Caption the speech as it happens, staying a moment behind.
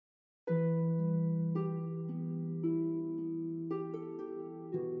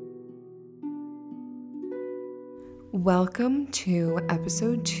Welcome to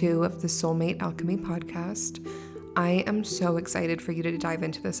episode 2 of the Soulmate Alchemy podcast. I am so excited for you to dive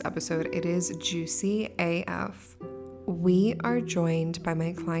into this episode. It is juicy AF. We are joined by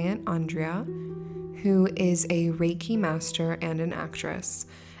my client, Andria, who is a Reiki master and an actress.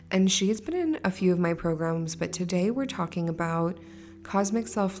 And she's been in a few of my programs, but today we're talking about cosmic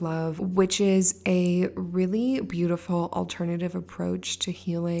self-love, which is a really beautiful alternative approach to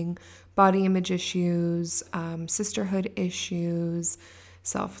healing body image issues, sisterhood issues,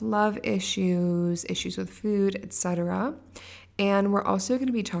 self-love issues, issues with food, etc. And we're also going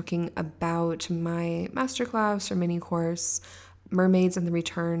to be talking about my masterclass or mini course, Mermaids and the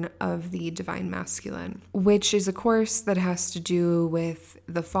Return of the Divine Masculine, which is a course that has to do with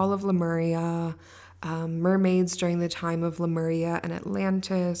the fall of Lemuria, mermaids during the time of Lemuria and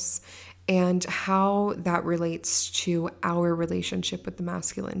Atlantis, and how that relates to our relationship with the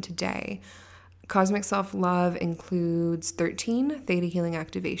masculine today. Cosmic self-love includes 13 theta healing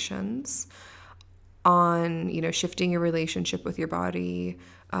activations on, shifting your relationship with your body,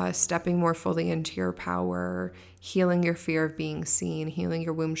 stepping more fully into your power, healing your fear of being seen, healing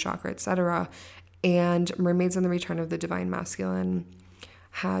your womb chakra, etc. And Mermaids and the Return of the Divine Masculine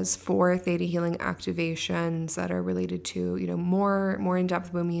has 4 theta healing activations that are related to, more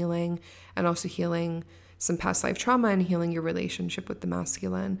in-depth womb healing and also healing some past life trauma and healing your relationship with the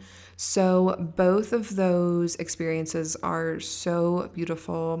masculine. So both of those experiences are so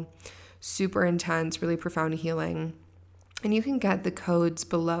beautiful, super intense, really profound healing. And you can get the codes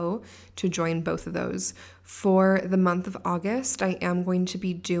below to join both of those. For the month of August, I am going to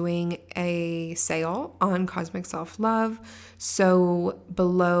be doing a sale on Cosmic Self-Love. So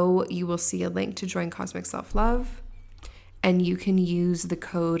below you will see a link to join Cosmic Self-Love. And you can use the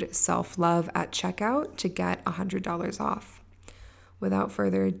code SELF-LOVE at checkout to get $100 off. Without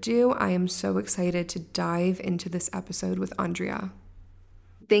further ado, I am so excited to dive into this episode with Andria.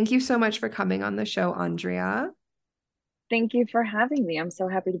 Thank you so much for coming on the show, Andria. Thank you for having me. I'm so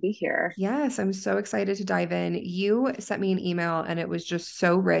happy to be here. Yes, I'm so excited to dive in. You sent me an email and it was just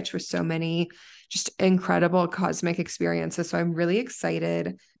so rich with so many just incredible cosmic experiences. So I'm really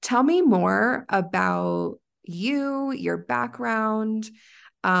excited. Tell me more about you, your background,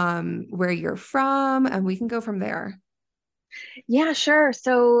 where you're from, and we can go from there. Yeah, sure.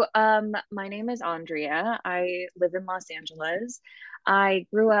 So, my name is Andria. I live in Los Angeles. I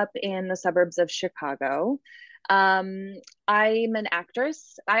grew up in the suburbs of Chicago. Um, I'm an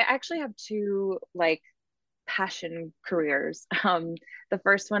actress. I actually have two passion careers. The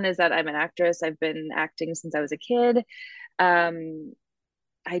first one is that I'm an actress. I've been acting since I was a kid. Um,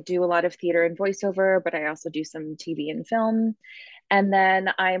 I do a lot of theater and voiceover, but I also do some TV and film. And then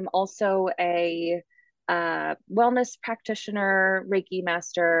I'm also a wellness practitioner, Reiki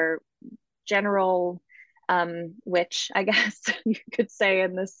master, general witch, I guess you could say,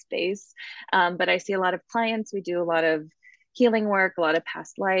 in this space. But I see a lot of clients. We do a lot of healing work, a lot of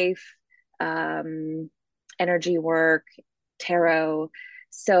past life, um, energy work, tarot.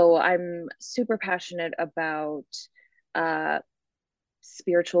 So I'm super passionate about uh,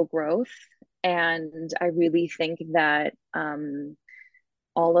 spiritual growth. And I really think that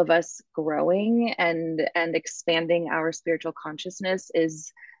all of us growing and expanding our spiritual consciousness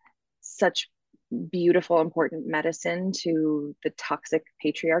is such beautiful, important medicine to the toxic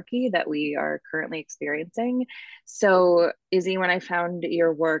patriarchy that we are currently experiencing. So, Izzy, when I found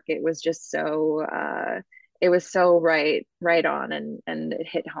your work, it was just it was so right on, and it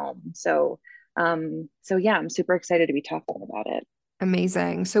hit home. So yeah, I'm super excited to be talking about it.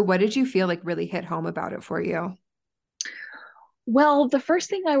 Amazing. So what did you feel like really hit home about it for you? Well, the first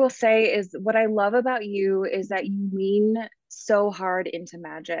thing I will say is what I love about you is that you lean so hard into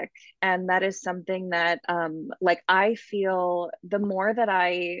magic. And that is something that, I feel the more that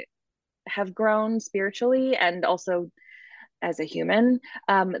I have grown spiritually and also as a human,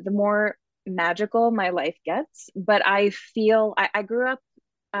 the more magical my life gets. But I grew up,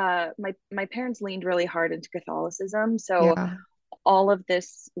 my parents leaned really hard into Catholicism. So Yeah. all of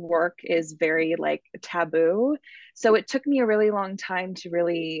this work is very taboo. So it took me a really long time to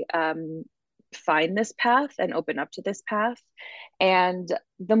really find this path and open up to this path. And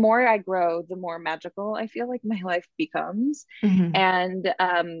the more I grow, the more magical I feel like my life becomes. Hmm. And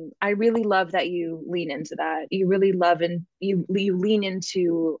I really love that you lean into that. You really love and you lean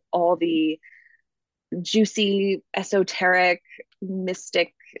into all the juicy, esoteric,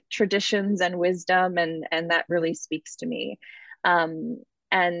 mystic traditions and wisdom, and that really speaks to me.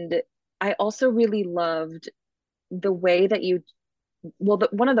 And I also really loved the way that you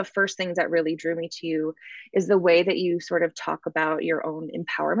one of the first things that really drew me to you is the way that you sort of talk about your own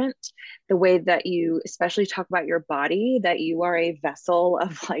empowerment, the way that you especially talk about your body, that you are a vessel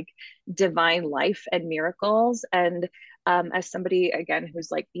of like divine life and miracles. And as somebody again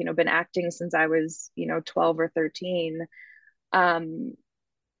who's like, been acting since I was, 12 or 13, um,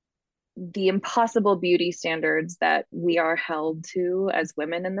 the impossible beauty standards that we are held to as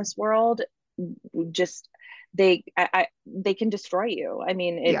women in this world just they can destroy you. I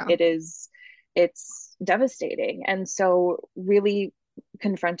mean, Yeah. it's devastating. And so really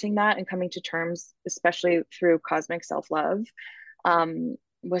confronting that and coming to terms, especially through cosmic self-love,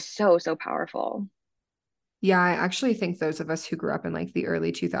 was so powerful. Yeah, I actually think those of us who grew up in like the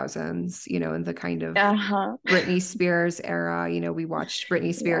early 2000s, in the kind of Uh-huh. Britney Spears era, we watched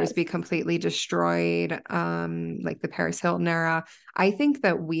Britney Spears be Yes. completely destroyed, like the Paris Hilton era. I think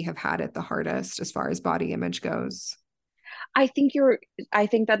that we have had it the hardest as far as body image goes. I think you're I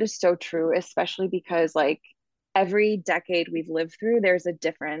think that is so true, especially because like every decade we've lived through, there's a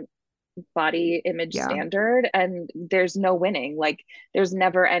different body image Yeah. standard and there's no winning. Like there's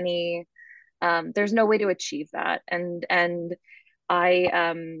never any there's no way to achieve that. And I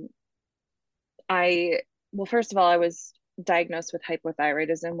I well, first of all, I was diagnosed with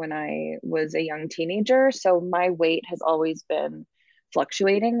hypothyroidism when I was a young teenager. So my weight has always been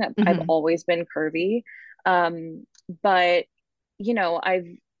fluctuating. I've Hmm. always been curvy. But I've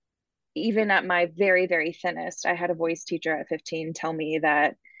even at my very thinnest, I had a voice teacher at 15 tell me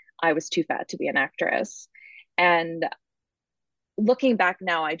that I was too fat to be an actress. And looking back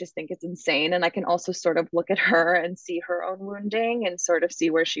now, I just think it's insane. And I can also sort of look at her and see her own wounding and sort of see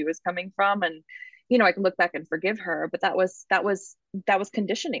where she was coming from. And, I can look back and forgive her, but that was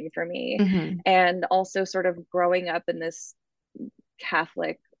conditioning for me. Hmm. And also sort of growing up in this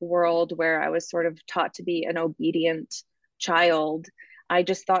Catholic world where I was sort of taught to be an obedient child, I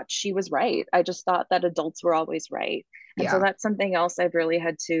just thought she was right. I just thought that adults were always right. And so Yeah, that's something else I've really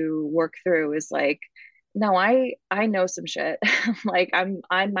had to work through is like, no, I know some shit. Like I'm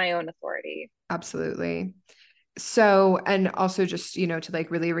my own authority. absolutely. So, and also just, to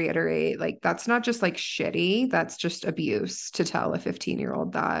like really reiterate, like that's not just like shitty, that's just abuse to tell a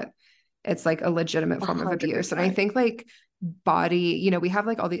 15-year-old that it's like a legitimate A form of hundred abuse. And I percent. think like body, we have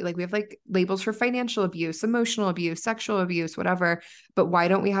like all the like we have like labels for financial abuse, emotional abuse, sexual abuse, whatever. But why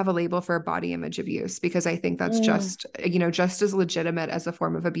don't we have a label for body image abuse? Because I think that's Mm, just, just as legitimate as a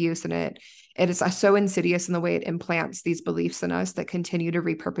form of abuse. And it is so insidious in the way it implants these beliefs in us that continue to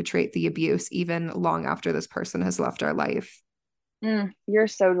reperpetrate the abuse even long after this person has left our life. you're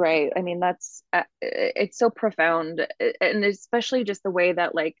so right. I mean, that's it's so profound, and especially just the way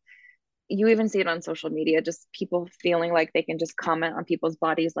that like you even see it on social media, just people feeling like they can just comment on people's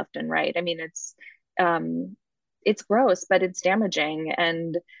bodies left and right. I mean, um it's gross, but it's damaging.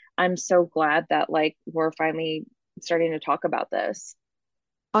 And I'm so glad that like we're finally starting to talk about this.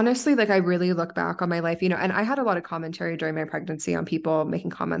 Honestly, like I really look back on my life, and I had a lot of commentary during my pregnancy on people making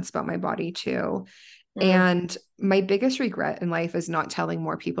comments about my body too. Mm, And my biggest regret in life is not telling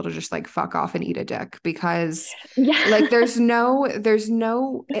more people to just like fuck off and eat a dick because like yeah.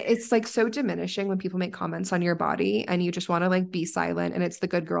 it's like so diminishing when people make comments on your body and you just want to like be silent. And it's the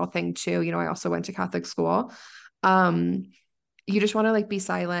good girl thing too. I also went to Catholic school. Um, you just want to like be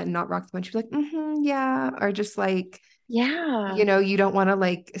silent and not rock the boat. Be like, yeah, or just like Yeah. you don't want to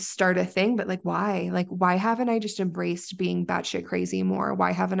like start a thing, but like, why? Like, why haven't I just embraced being batshit crazy more?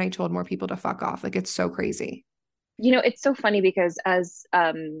 Why haven't I told more people to fuck off? Like, it's so crazy. It's so funny because as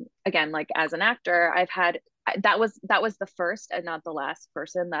again, like as an actor, I've had that was the first and not the last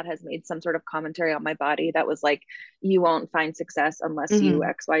person that has made some sort of commentary on my body that was like, you won't find success unless you Hmm.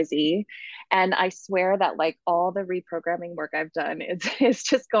 XYZ. And I swear that like all the reprogramming work I've done is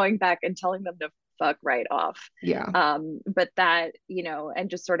just going back and telling them to fuck right off. Yeah. But that, and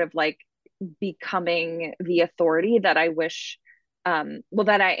just sort of like becoming the authority that I wish well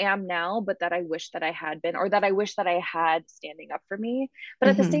that I am now, but that I wish that I had been, or that I wish that I had standing up for me. But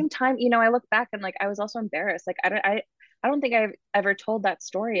at the Hmm. same time, I look back and like I was also embarrassed. Like I don't think I've ever told that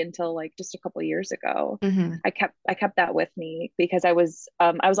story until like just a couple years ago. Hmm. I kept that with me because I was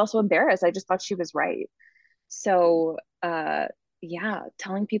also embarrassed. I just thought she was right. So yeah,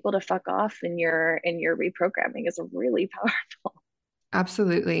 telling people to fuck off in your reprogramming is really powerful.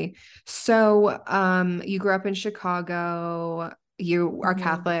 Absolutely. So, you grew up in Chicago, you are Mhm.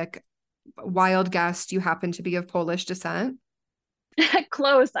 Catholic. Wild guess, you happen to be of Polish descent?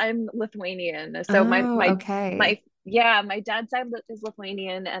 Close. I'm Lithuanian. So my Oh, my my okay. yeah, my dad's side is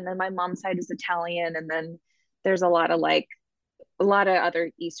Lithuanian, and then my mom's side is Italian, and then there's a lot of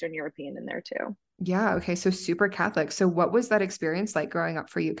other Eastern European in there too. Yeah. Okay. So super Catholic. So what was that experience like growing up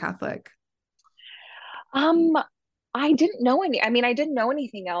for you, Catholic? Um, I didn't know any, I mean, I didn't know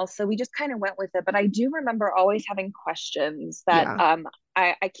anything else, so we just kind of went with it. But I do remember always having questions that Yeah.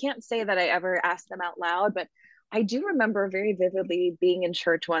 I can't say that I ever asked them out loud, but I do remember very vividly being in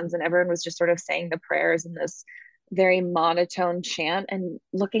church once and everyone was just sort of saying the prayers in this very monotone chant and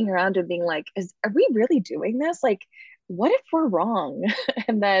looking around and being like, are we really doing this? Like, what if we're wrong?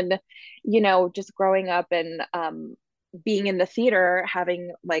 And then, just growing up and being in the theater,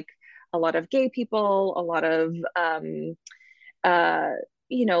 having like a lot of gay people, a lot of uh,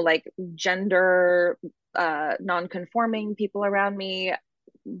 like gender non-conforming people around me,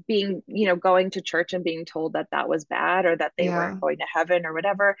 being, going to church and being told that that was bad or that they weren't Yeah. going to heaven or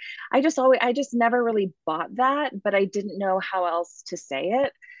whatever. I just never really bought that, but I didn't know how else to say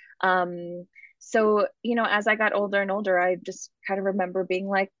it. So, as I got older and older, I just kind of remember being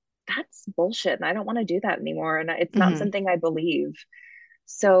like, that's bullshit and I don't want to do that anymore. And it's not Hmm. something I believe.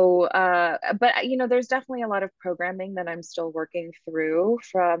 So, but there's definitely a lot of programming that I'm still working through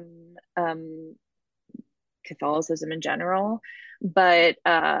from Catholicism in general. But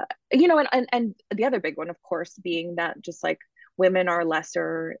and the other big one, of course, being that just like women are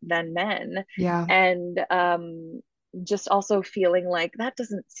lesser than men, Yeah. and just also feeling like that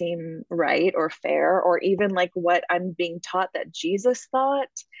doesn't seem right or fair, or even like what I'm being taught that Jesus thought.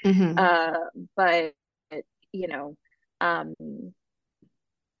 Hmm. Uh, but you know, um,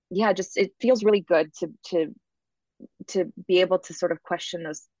 yeah, just it feels really good to be able to sort of question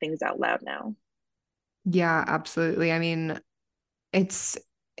those things out loud now. Yeah, absolutely. I mean, it's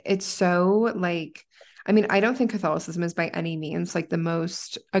it's so like I mean, I don't think Catholicism is by any means like the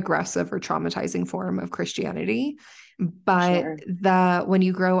most aggressive or traumatizing form of Christianity, but Sure. the when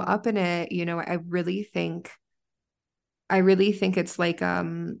you grow up in it, I really think it's like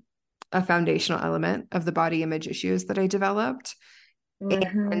a foundational element of the body image issues that I developed. And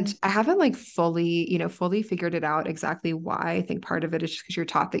Mm-hmm. I haven't like fully figured it out exactly why. I think part of it is just because you're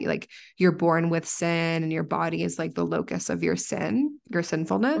taught that you're born with sin and your body is like the locus of your sin, your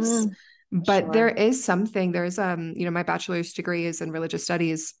sinfulness. Mm, But there sure. is something, there's my bachelor's degree is in religious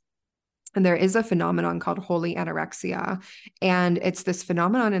studies. And there is a phenomenon called holy anorexia. And it's this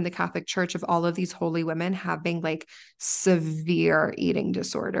phenomenon in the Catholic Church of all of these holy women having like severe eating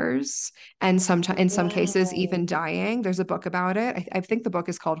disorders. And sometimes, in some cases, Whoa. even dying. There's a book about it. I think the book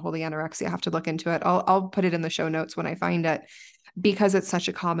is called Holy Anorexia. I have to look into it. I'll put it in the show notes when I find it because it's such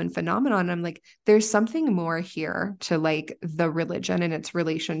a common phenomenon. I'm like, there's something more here to like the religion and its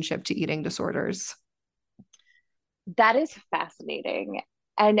relationship to eating disorders. That is fascinating.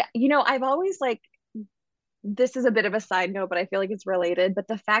 And, I've always like, this is a bit of a side note, but I feel like it's related. But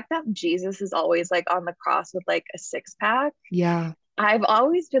the fact that Jesus is always like on the cross with like a six pack, Yeah. I've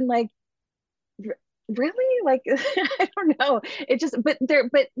always been like, really? Like, I don't know. It just, but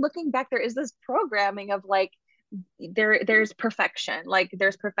looking back, there is this programming of like, there's perfection, like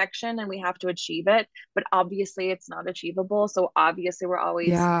there's perfection and we have to achieve it, but obviously it's not achievable, so obviously we're always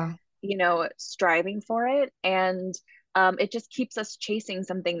Yeah. striving for it, and it just keeps us chasing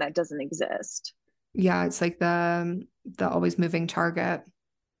something that doesn't exist. Yeah. It's like the always moving target.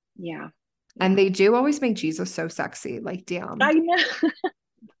 Yeah, And yeah, they do always make Jesus so sexy. Like, damn. I know.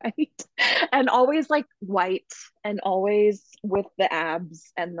 Right, and always like white and always with the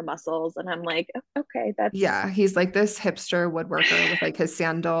abs and the muscles, and I'm like, okay, that's Yeah, he's like this hipster woodworker with like his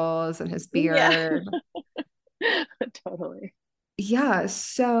sandals and his yeah. beard. Totally. Yeah,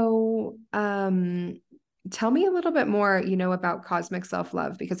 so tell me a little bit more, about cosmic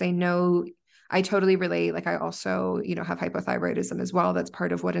self-love because I know I totally relate. Like I also, have hypothyroidism as well. That's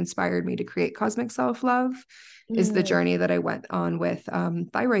part of what inspired me to create cosmic self-love is the Mm. journey that I went on with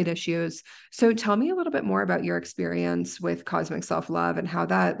thyroid issues. So tell me a little bit more about your experience with cosmic self-love and how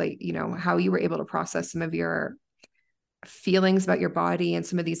that like, how you were able to process some of your feelings about your body and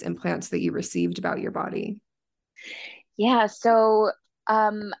some of these implants that you received about your body. Yeah, so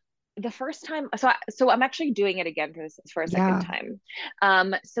um the first time, so I'm actually doing it again for a second Yeah.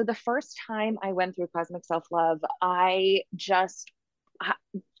 time. So the first time I went through cosmic self-love, I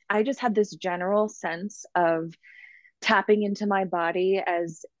I just had this general sense of tapping into my body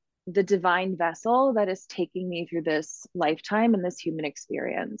as the divine vessel that is taking me through this lifetime and this human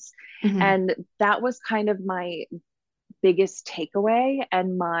experience. Hmm. And that was kind of my biggest takeaway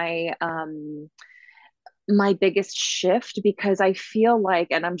and my biggest shift, because I feel like,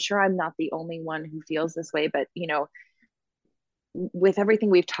 and I'm sure I'm not the only one who feels this way, but with everything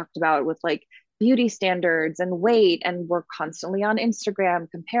we've talked about with like beauty standards and weight, and we're constantly on Instagram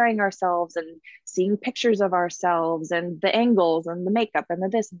comparing ourselves and seeing pictures of ourselves and the angles and the makeup and the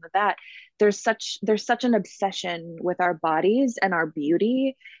this and the that. There's such an obsession with our bodies and our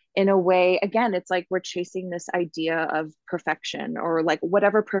beauty in a way. Again, it's like we're chasing this idea of perfection, or like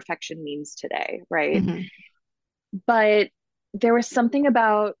whatever perfection means today, right? Mm-hmm. But there was something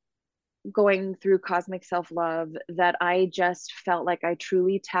about going through cosmic self-love that I just felt like I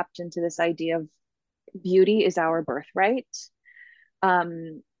truly tapped into this idea of beauty is our birthright.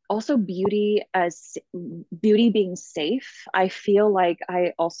 Also beauty being safe. I feel like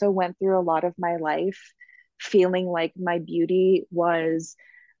I also went through a lot of my life feeling like my beauty was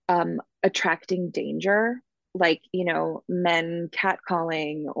attracting danger, like, men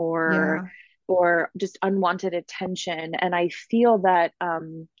catcalling, Yeah. or just unwanted attention. And I feel that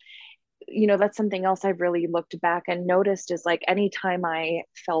that's something else I've really looked back and noticed, is like anytime I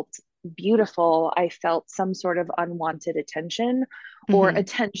felt beautiful, I felt some sort of unwanted attention, or Mm-hmm.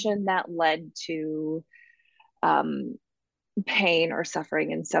 attention that led to um, pain or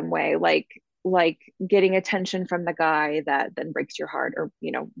suffering in some way, like getting attention from the guy that then breaks your heart, or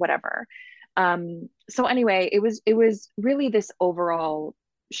whatever. So anyway, it was really this overall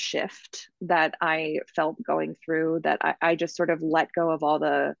shift that I felt going through, that I just sort of let go of all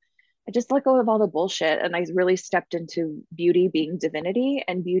the I just let go of all the bullshit, and I really stepped into beauty being divinity,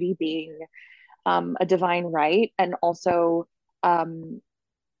 and beauty being a divine right, and also um,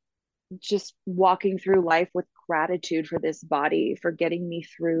 just walking through life with gratitude for this body, for getting me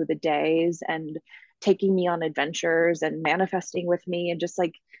through the days and taking me on adventures and manifesting with me, and just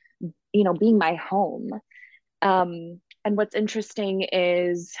like, being my home. And what's interesting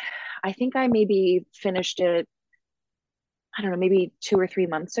is I think I maybe finished it, I don't know, maybe 2 or 3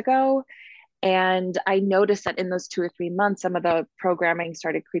 months ago. And I noticed that in those 2 or 3 months, some of the programming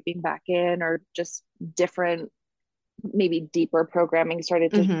started creeping back in, or just different, maybe deeper programming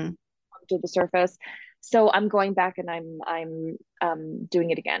started to Mm-hmm. come to the surface. So I'm going back and I'm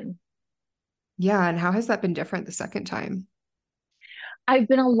doing it again. Yeah. And how has that been different the second time? I've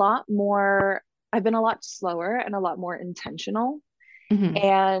been a lot more, I've been a lot slower and a lot more intentional. Mm-hmm.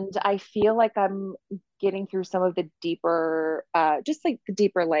 And I feel like I'm getting through some of the deeper, just like the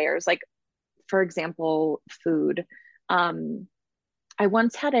deeper layers. Like, for example, food. Um, I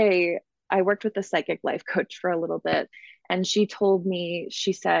once had I worked with a psychic life coach for a little bit, and she told me,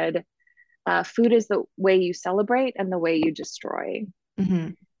 she said, food is the way you celebrate and the way you destroy. Mm-hmm.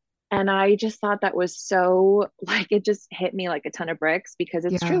 And I just thought that was so, like, it just hit me like a ton of bricks, because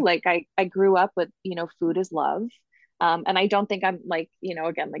it's Yeah. true. Like, I grew up with, food is love. And I don't think I'm like,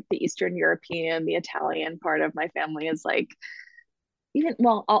 again, like the Eastern European, the Italian part of my family is like, even,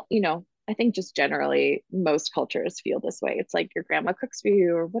 well, I think just generally most cultures feel this way. It's like your grandma cooks for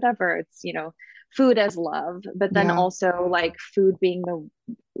you or whatever. It's, food as love, but then Yeah. also like food being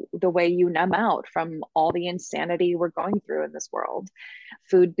the way you numb out from all the insanity we're going through in this world.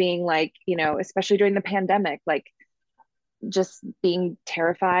 Food being like, especially during the pandemic, like just being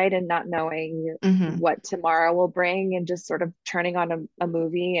terrified and not knowing Mm-hmm. what tomorrow will bring, and just sort of turning on a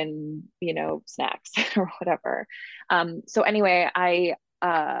movie and, snacks or whatever. So anyway,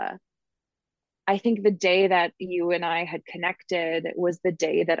 uh I think the day that you and I had connected was the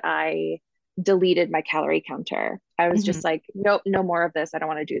day that I deleted my calorie counter. I was Mm-hmm. just like, nope, no more of this. I don't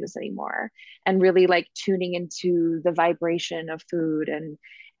want to do this anymore. And really like tuning into the vibration of food,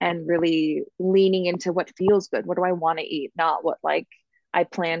 and really leaning into what feels good. What do I want to eat? Not what like I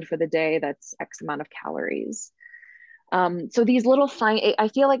planned for the day that's X amount of calories. So these little I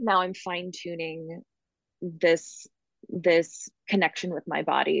feel like now I'm fine tuning this connection with my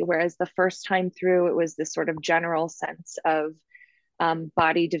body, whereas the first time through it was this sort of general sense of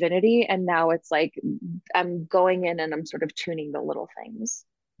body divinity, and now it's like I'm going in and I'm sort of tuning the little things.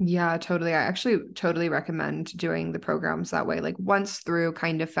 Yeah, totally. I actually totally recommend doing the programs that way, like once through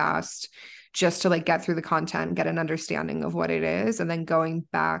kind of fast, just to like get through the content, get an understanding of what it is, and then going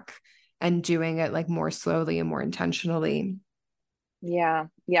back and doing it like more slowly and more intentionally. Yeah,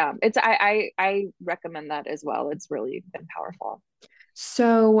 yeah, it's I recommend that as well. It's really been powerful.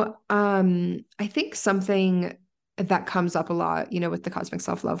 So, I think something that comes up a lot, with the cosmic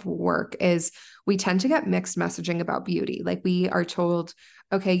self-love work is we tend to get mixed messaging about beauty. Like we are told,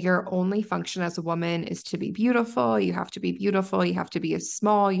 okay, your only function as a woman is to be beautiful. You have to be beautiful. You have to be as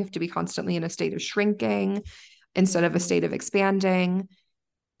small. You have to be constantly in a state of shrinking instead of a Mm-hmm. state of expanding.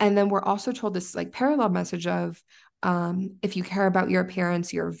 And then we're also told this like parallel message of if you care about your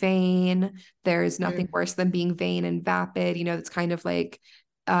appearance, you're vain. There's nothing Mm-hmm. worse than being vain and vapid. It's kind of like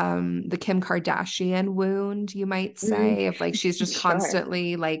the Kim Kardashian wound, you might Mm, say, of like she's just sure.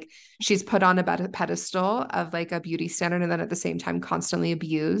 constantly like she's put on a pedestal of like a beauty standard and then at the same time constantly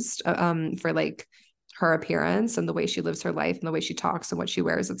abused for like her appearance and the way she lives her life and the way she talks and what she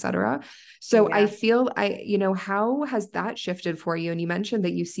wears, etc. So I Yeah. feel how has that shifted for you? And you mentioned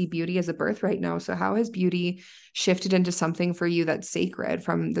that you see beauty as a birthright now. So how has beauty shifted into something for you that's sacred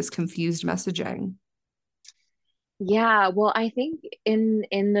from this confused messaging? Yeah, well, I think in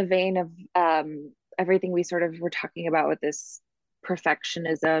the vein of everything we sort of were talking about with this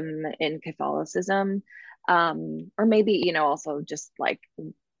perfectionism in Catholicism, or maybe, also just like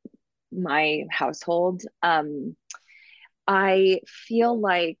my household, I feel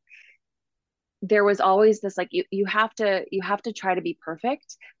like there was always this like you have to try to be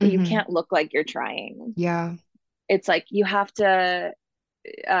perfect, but you Hmm. can't look like you're trying. Yeah. It's like you have to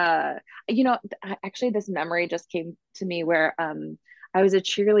uh actually this memory just came to me where I was a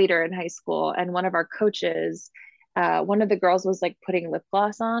cheerleader in high school, and one of our coaches, one of the girls was like putting lip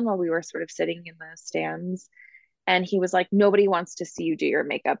gloss on while we were sort of sitting in the stands, and he was like, nobody wants to see you do your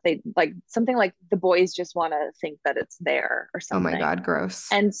makeup. They like something like the boys just want to think that it's there or Oh my something. God,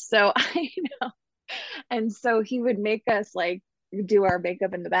 gross. And so I know, and so he would make us like do our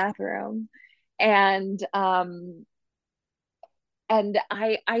makeup in the bathroom, and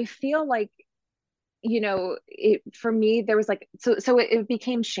I feel like, it for me there was like, so it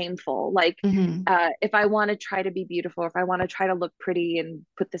became shameful, like Hmm. if I want to try to be beautiful, if I want to try to look pretty and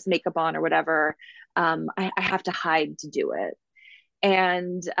put this makeup on or whatever, I have to hide to do it.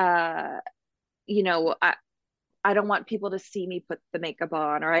 And you know I, I don't want people to see me put the makeup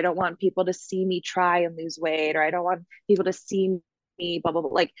on, or I don't want people to see me try and lose weight, or I don't want people to see me blah blah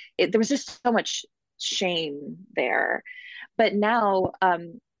blah. Like there was just so much shame there. But now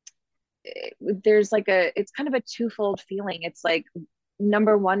there's like it's kind of a twofold feeling. It's like,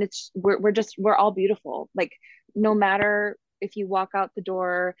 number one, it's we're all beautiful. Like no matter if you walk out the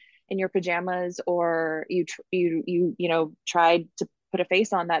door in your pajamas, or tried to put a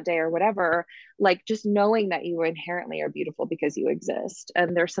face on that day or whatever, like just knowing that you inherently are beautiful because you exist.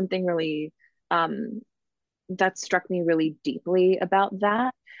 And there's something really um that struck me really deeply about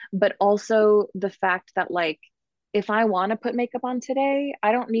that. But also the fact that, like, if I want to put makeup on today,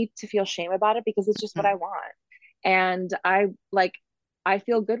 I don't need to feel shame about it because it's just what I want. And I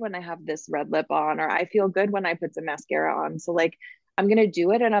feel good when I have this red lip on, or I feel good when I put some mascara on. So like I'm gonna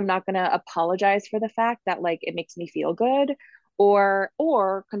do it, and I'm not gonna apologize for the fact that like it makes me feel good.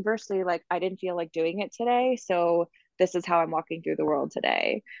 Or conversely, like I didn't feel like doing it today. So this is how I'm walking through the world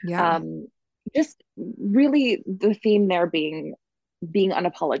today. Yeah. Um, just really the theme there being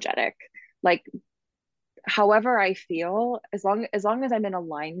unapologetic. Like however I feel, as long as I'm in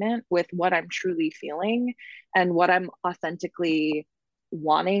alignment with what I'm truly feeling and what I'm authentically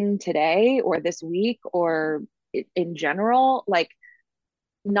wanting today or this week or in general, like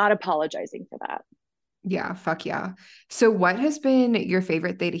not apologizing for that. Yeah. Fuck yeah. So, what has been your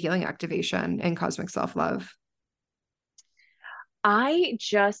favorite theta healing activation in cosmic self love? I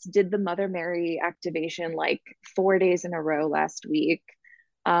just did the Mother Mary activation like 4 days in a row last week.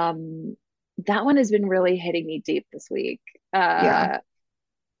 Um, that one has been really hitting me deep this week. Yeah. Uh,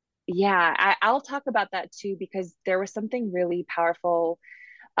 yeah, I'll talk about that too, because there was something really powerful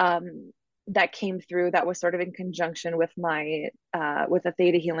um, that came through that was sort of in conjunction with my with a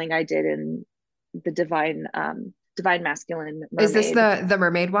theta healing I did in the divine masculine Is this mermaid. the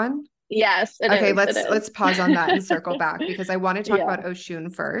mermaid one? Yes, it Okay, is. It let's pause on that and is. circle back because I want to talk Yeah. about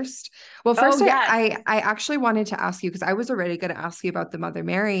Oshun first. Well, Oh first yes. I actually wanted to ask you because I was already going to ask you about the Mother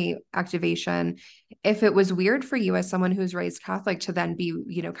Mary activation. If it was weird for you as someone who's raised Catholic to then be,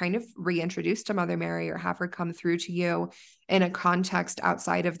 kind of reintroduced to Mother Mary or have her come through to you in a context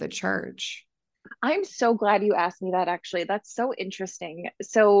outside of the church. I'm so glad you asked me that, actually. That's so interesting.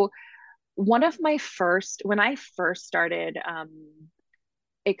 So one of my first when I first started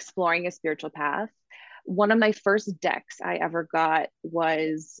exploring a spiritual path, one of my first decks I ever got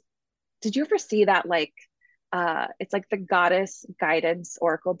was, did you ever see that, like it's like the goddess guidance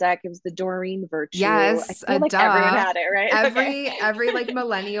oracle deck? It was the Doreen Virtue. I Yes, feel like everyone duh. had it, right? Okay. Every like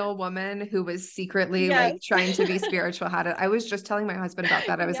millennial woman who was secretly Yes. like trying to be spiritual had it. I was just telling my husband about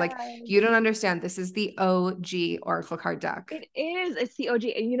that. I was like, Yes. you don't understand. This is the OG Oracle card deck. It is. It's the OG.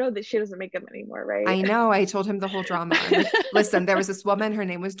 And you know that she doesn't make them anymore, right? I know. I told him the whole drama. I'm like, listen, there was this woman, her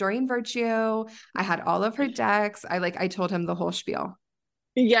name was Doreen Virtue. I had all of her decks. I told him the whole spiel.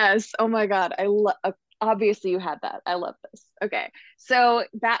 Yes. Oh my God. I love, obviously you had that. I love this. Okay. So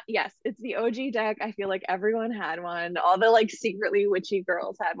that, yes, it's the OG deck. I feel like everyone had one. All the like secretly witchy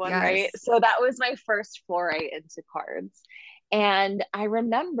girls had one, right? Yes. So that was my first foray into cards. And I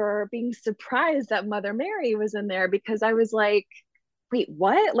remember being surprised that Mother Mary was in there because I was like, wait,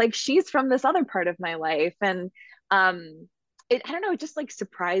 what? Like she's from this other part of my life. And I don't know, it just like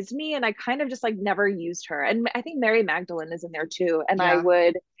surprised me. And I kind of just like never used her. And I think Mary Magdalene is in there too. And I Yeah.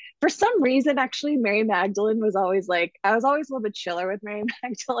 would, for some reason, actually, Mary Magdalene was always like, I was always a little bit chiller with Mary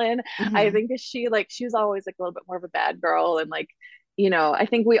Magdalene. I Hmm. think that she was always like a little bit more of a bad girl. And like, I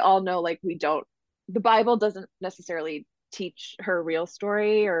think we all know like the Bible doesn't necessarily teach her real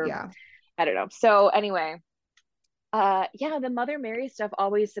story, or Yeah. I don't know. So anyway, yeah, the Mother Mary stuff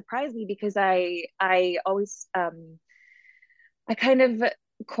always surprised me because I always I kind of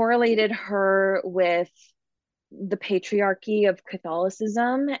correlated her with the patriarchy of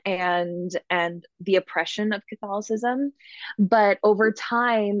Catholicism and the oppression of Catholicism. But over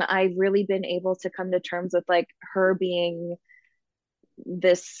time, I've really been able to come to terms with like her being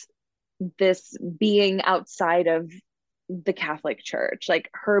this this being outside of the Catholic Church, like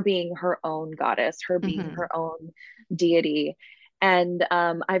her being her own goddess, her being Hmm. her own deity. And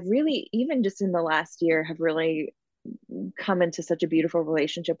I've really, even just in the last year, have really come into such a beautiful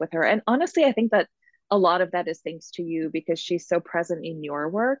relationship with her. And honestly, I think that a lot of that is thanks to you because she's so present in your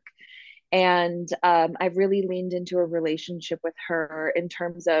work. And I've really leaned into a relationship with her in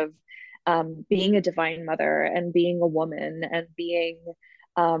terms of being a divine mother and being a woman and being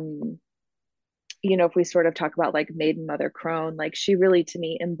um, if we sort of talk about like maiden mother crone, like she really to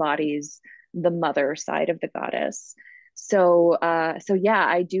me embodies the mother side of the goddess. So yeah,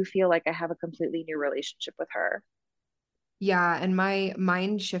 I do feel like I have a completely new relationship with her. Yeah, and my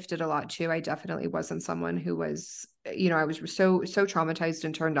mind shifted a lot too. I definitely wasn't someone who was, I was so traumatized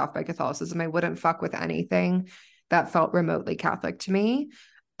and turned off by Catholicism. I wouldn't fuck with anything that felt remotely Catholic to me.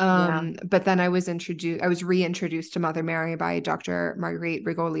 Yeah. But then I was reintroduced to Mother Mary by Dr. Marguerite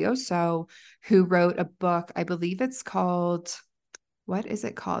Rigoglioso, who wrote a book. I believe it's called, what is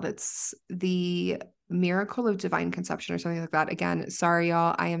it called? It's the Miracle of Divine Conception or something like that. Again, sorry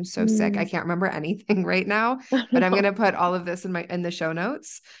y'all, I am so sick. I Mm. can't remember anything right now, but I'm going No. to put all of this in the show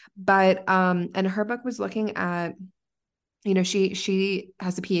notes. But and her book was looking at, she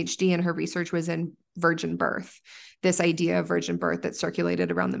has a PhD and her research was in virgin birth. This idea of virgin birth that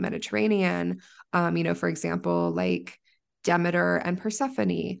circulated around the Mediterranean, for example, like Demeter and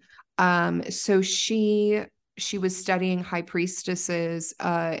Persephone. So she was studying high priestesses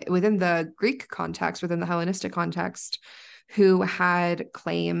within the Greek context, within the Hellenistic context, who had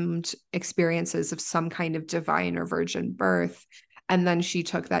claimed experiences of some kind of divine or virgin birth. And then she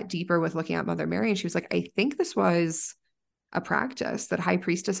took that deeper with looking at Mother Mary, and she was like, I think this was a practice that high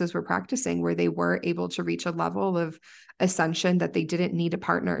priestesses were practicing where they were able to reach a level of ascension that they didn't need a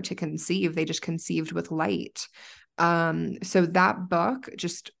partner to conceive. They just conceived with light. So that book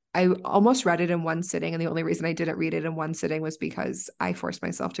just, I almost read it in one sitting. And the only reason I didn't read it in one sitting was because I forced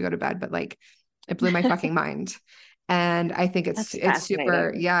myself to go to bed, but like it blew my fucking mind. And I think That's it's super,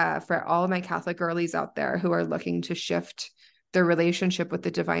 fascinating. yeah, for all of my Catholic girlies out there who are looking to shift their relationship with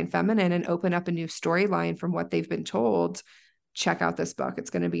the divine feminine and open up a new storyline from what they've been told. Check out this book. It's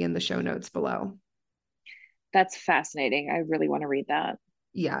going to be in the show notes below. That's fascinating. I really want to read that.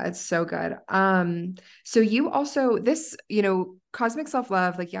 Yeah, it's so good. So you also this, cosmic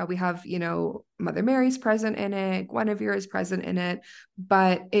self-love, like yeah, we have, Mother Mary's present in it, Guinevere is present in it,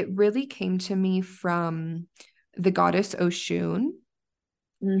 but it really came to me from the goddess Oshun,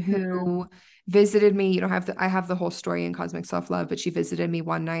 Mm-hmm. who visited me. I have the whole story in Cosmic Self-Love, but she visited me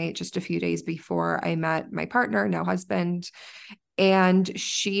one night just a few days before I met my partner, now husband. And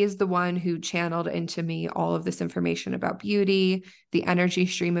she is the one who channeled into me all of this information about beauty, the energy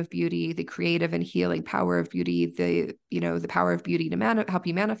stream of beauty, the creative and healing power of beauty, the power of beauty to help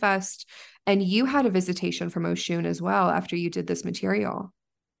you manifest. And you had a visitation from Oshun as well after you did this material.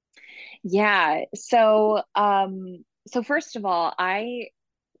 Yeah. So first of all,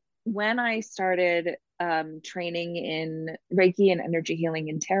 when I started training in Reiki and energy healing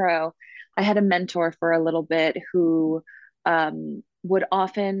and tarot, I had a mentor for a little bit who would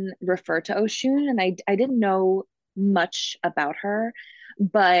often refer to Oshun, and I didn't know much about her,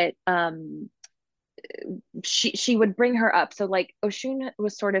 but she would bring her up. So like Oshun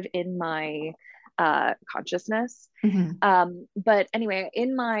was sort of in my consciousness. Mm-hmm. But anyway,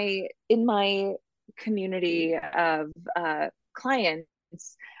 in my community of clients,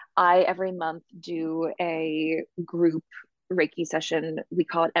 I every month do a group Reiki session. We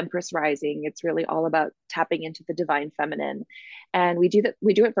call it Empress Rising. It's really all about tapping into the divine feminine, and we do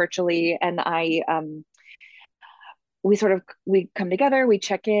it virtually. And we come together, we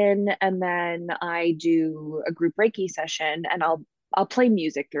check in, and then I do a group Reiki session, and I'll play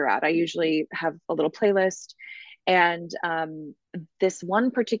music throughout. I usually have a little playlist, And this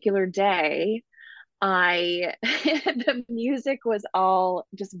one particular day, I the music was all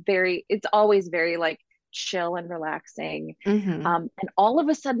just very, it's always very like chill and relaxing. Mm-hmm. And all of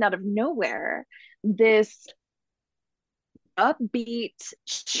a sudden, out of nowhere, this upbeat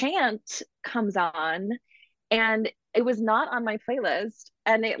chant comes on, and it was not on my playlist.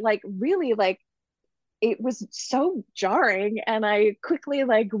 And it like really like it was so jarring, and I quickly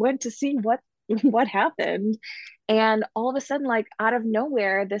like went to see what happened. And all of a sudden, like out of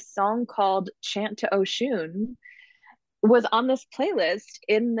nowhere, this song called Chant to Oshun was on this playlist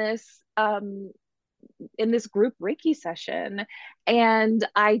in this group Reiki session. And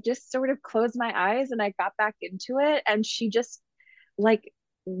I just sort of closed my eyes and I got back into it. And she just like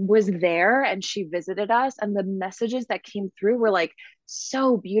was there and she visited us. And the messages that came through were like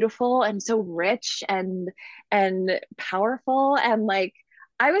so beautiful and so rich and powerful. And like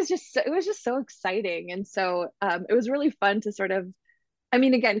I was just it was just so exciting. And so it was really fun to sort of, I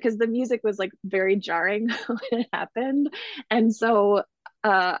mean, again, because the music was like very jarring when it happened. And so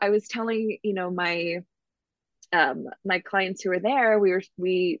I was telling, my clients who were there,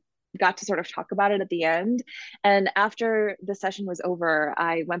 we got to sort of talk about it at the end. And after the session was over,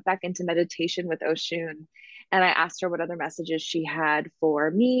 I went back into meditation with Oshun, and I asked her what other messages she had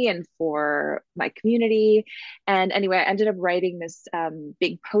for me and for my community. And anyway, I ended up writing this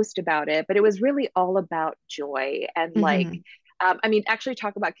big post about it, but it was really all about joy and like, Mm-hmm. I mean, actually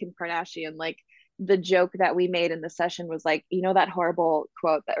talk about Kim Kardashian, like the joke that we made in the session was like, that horrible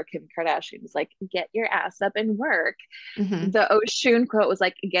quote that or Kim Kardashian was like, get your ass up and work. Mm-hmm. The Oshun quote was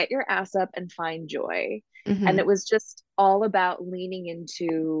like, get your ass up and find joy. And Mm-hmm. it was just all about leaning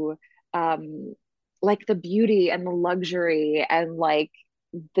into um, like the beauty and the luxury and like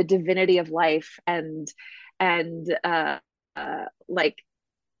the divinity of life and like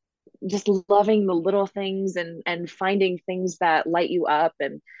just loving the little things and finding things that light you up.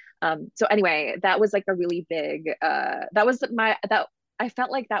 And so anyway, that was like a really big that was my that I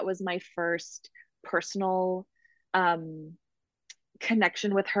felt like that was my first personal um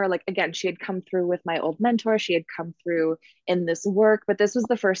connection with her. Like again, she had come through with my old mentor, she had come through in this work, but this was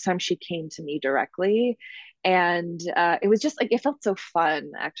the first time she came to me directly. And it was just like it felt so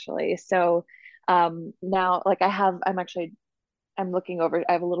fun actually. So now like I'm looking over,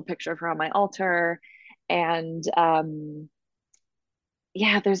 I have a little picture of her on my altar. And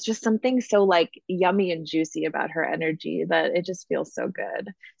yeah, there's just something so like yummy and juicy about her energy that it just feels so good.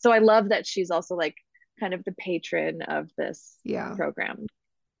 So I love that she's also like kind of the patron of this Yeah. program.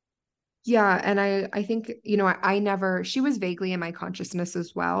 Yeah, and I think, I never, she was vaguely in my consciousness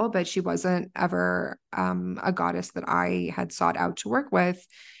as well, but she wasn't ever a goddess that I had sought out to work with.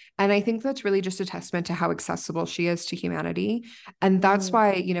 And I think that's really just a testament to how accessible she is to humanity. And that's Mm,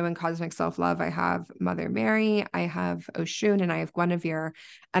 why, in Cosmic Self-Love, I have Mother Mary, I have Oshun, and I have Guinevere.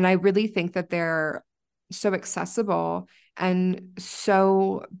 And I really think that they're so accessible and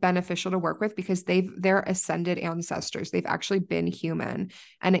so beneficial to work with because they're ascended ancestors. They've actually been human.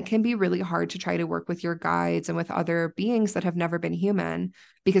 And it can be really hard to try to work with your guides and with other beings that have never been human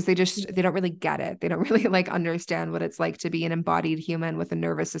because they don't really get it. They don't really like understand what it's like to be an embodied human with a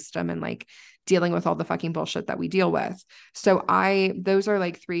nervous system and like dealing with all the fucking bullshit that we deal with. So those are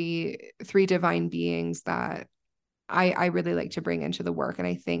like three divine beings that I really like to bring into the work. And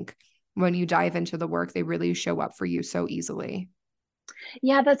I think when you dive into the work, they really show up for you so easily.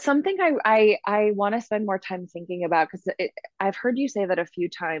 yeah, that's something I want to spend more time thinking about because I've heard you say that a few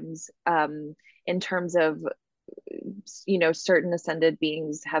times in terms of certain ascended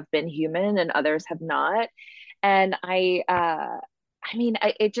beings have been human and others have not. And I mean,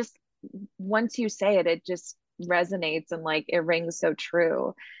 it just, once you say it, it just resonates and like it rings so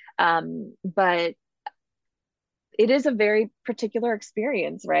true. But it is a very particular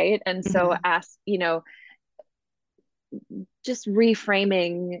experience, right? And so Mhm. ask, just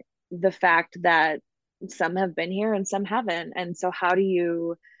reframing the fact that some have been here and some haven't. And so how do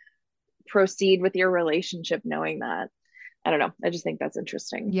you proceed with your relationship knowing that? I don't know. I just think that's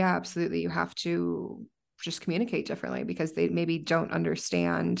interesting. Yeah, absolutely. You have to just communicate differently because they maybe don't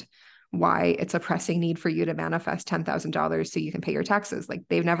understand why it's a pressing need for you to manifest $10,000 so you can pay your taxes. Like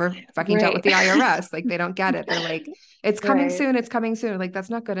they've never fucking dealt with Right. the IRS. Like they don't get it. They're like, it's coming Right. soon. It's coming soon. Like that's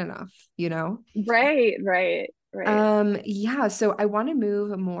not good enough, you know? Right. Right. Right. Yeah, so I want to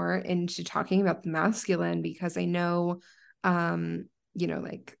move more into talking about the masculine because I know,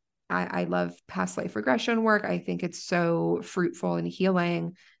 like I love past life regression work. I think it's so fruitful and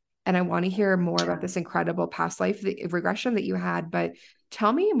healing. And I want to hear more about Yeah. this incredible past life regression that you had. But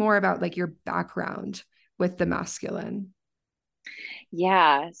tell me more about like your background with the masculine.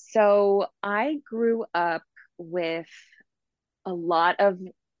 Yeah. So I grew up with a lot of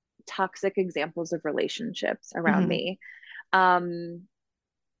toxic examples of relationships around Mm-hmm. me. Um,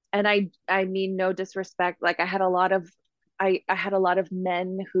 and I mean no disrespect. Like I had a lot of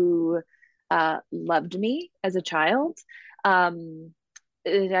men who loved me as a child. Um,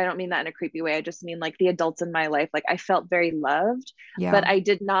 I don't mean that in a creepy way. I just mean like the adults in my life. Like I felt very loved, but Yeah. I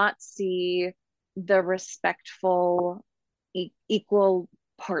did not see the respectful, equal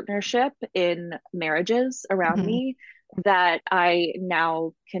partnership in marriages around Mm-hmm. me that I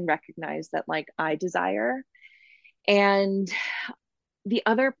now can recognize that like I desire. And the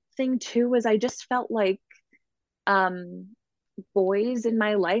other thing too was I just felt like um boys in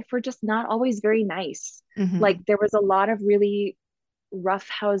my life were just not always very nice. Like Mm-hmm. there was a lot of really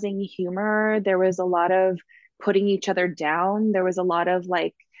roughhousing humor. There was a lot of putting each other down. There was a lot of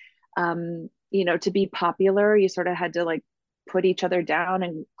like, to be popular, you sort of had to like put each other down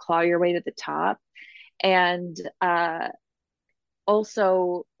and claw your way to the top. And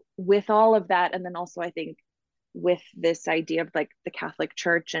also with all of that, and then also I think with this idea of like the Catholic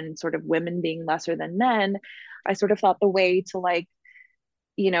Church and sort of women being lesser than men, I sort of thought the way to like,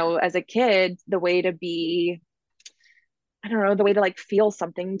 as a kid, the way to be, I don't know, the way to like feel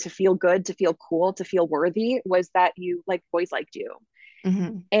something, to feel good, to feel cool, to feel worthy was that you like boys liked you.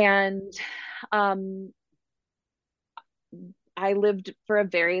 Mm-hmm. And um, I lived for a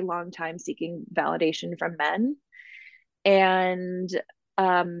very long time seeking validation from men and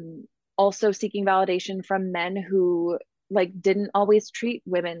um, also seeking validation from men who like didn't always treat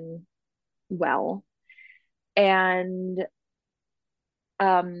women well. And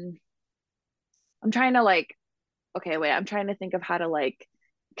um, I'm trying to like, okay, wait, I'm trying to think of how to like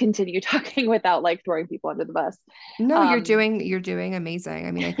continue talking without like throwing people under the bus. No, Um, you're doing amazing.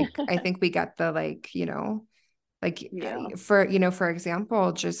 I mean, I think we get the like, like yeah. for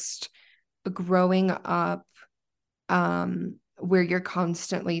example, just growing up where you're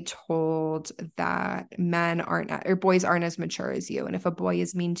constantly told that men aren't or boys aren't as mature as you. And if a boy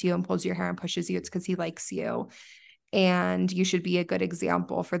is mean to you and pulls your hair and pushes you, it's because he likes you. And you should be a good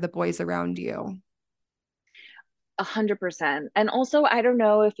example for the boys around you. 100%. And also, I don't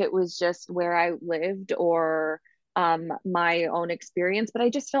know if it was just where I lived or my own experience, but I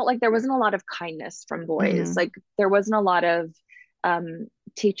just felt like there wasn't a lot of kindness from boys. Mm-hmm. Like there wasn't a lot of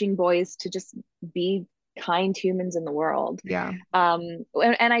teaching boys to just be kind humans in the world. Yeah. And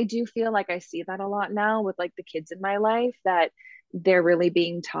I do feel like I see that a lot now with like the kids in my life that they're really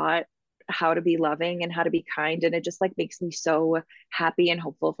being taught how to be loving and how to be kind. And it just like makes me so happy and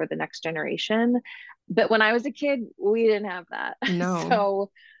hopeful for the next generation. But when I was a kid, we didn't have that. No.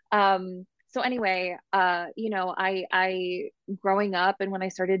 So anyway, I growing up and when I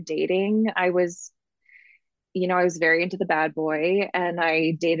started dating, I was very into the bad boy and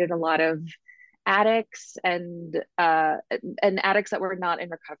I dated a lot of addicts and addicts that were not in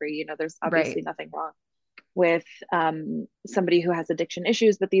recovery. There's obviously Right. nothing wrong with somebody who has addiction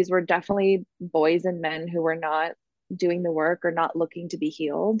issues, but these were definitely boys and men who were not doing the work or not looking to be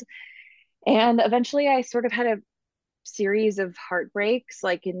healed. And eventually I sort of had a series of heartbreaks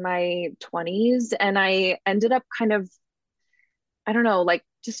like in my 20s and I ended up kind of, I don't know, like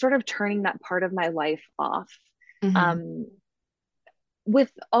just sort of turning that part of my life off. Mm-hmm. um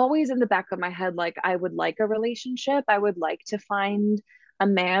with always in the back of my head like I would like a relationship. I would like to find a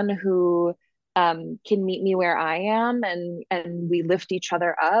man who can meet me where I am and we lift each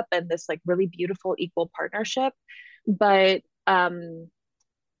other up and this like really beautiful equal partnership, but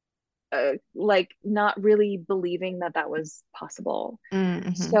like not really believing that that was possible.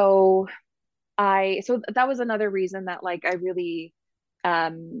 Mm-hmm. So that was another reason that like I really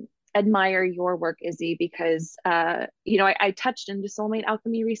um admire your work, Izzy, because I touched into soulmate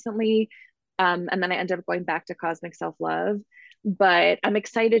alchemy recently, and then I ended up going back to cosmic self-love. But I'm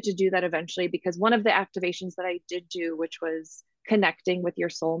excited to do that eventually because one of the activations that I did do, which was connecting with your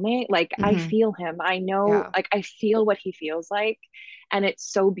soulmate, like I Mm-hmm. feel him. I know, Yeah. like I feel what he feels like, and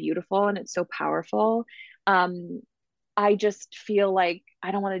it's so beautiful and it's so powerful. Um, I just feel like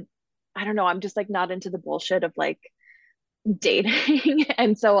I don't want to, I don't know, I'm just like not into the bullshit of like dating.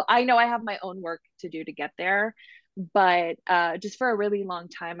 And so I know I have my own work to do to get there. But just for a really long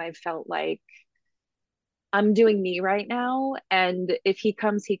time, I felt like I'm doing me right now. And if he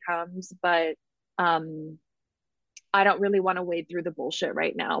comes, he comes. But um, I don't really want to wade through the bullshit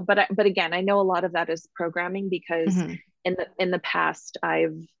right now. But again, I know a lot of that is programming because Mm-hmm. in the past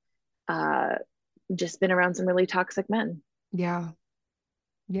I've uh, just been around some really toxic men. Yeah.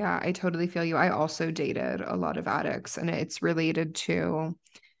 Yeah, I totally feel you. I also dated a lot of addicts, and it's related to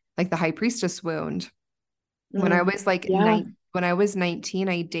like the high priestess wound. When I Mm, was like yeah. when I was 19,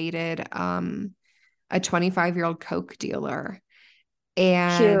 I dated a 25-year-old Coke dealer.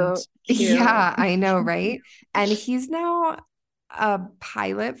 And Cute, cute. yeah, I know, right? And he's now a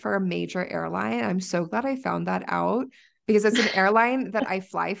pilot for a major airline. I'm so glad I found that out because it's an airline that I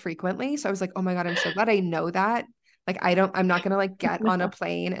fly frequently. So I was like, oh my God, I'm so glad I know that. Like, I'm not gonna like get on a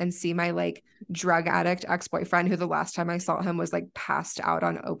plane and see my like drug addict ex-boyfriend who the last time I saw him was like passed out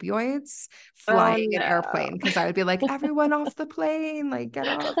on opioids Oh flying an no. airplane because I would be like, everyone off the plane, like get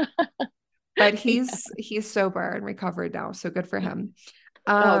off. But Yeah. he's sober and recovered now, so good for him.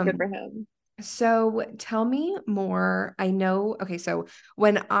 Oh, good for Um, him. so tell me more. I know, okay, so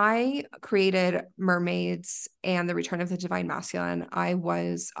when I created Mermaids and the Return of the Divine Masculine, I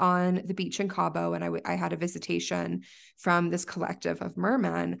was on the beach in Cabo and I had a visitation from this collective of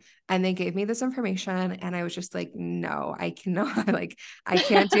mermen and they gave me this information and I was just like, no, I cannot, like, I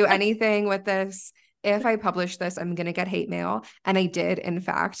can't do anything with this. If I publish this, I'm going to get hate mail. And I did, in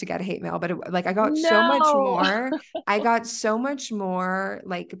fact, get hate mail, but like I got so much No. more. I got so much more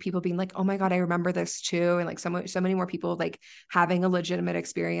like people being like, "Oh my God, I remember this too." And like so many more people like having a legitimate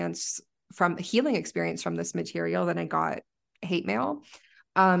experience from healing experience from this material than I got hate mail.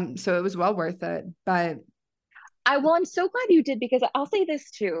 So it was well worth it. But Well, I'm so glad you did because I'll say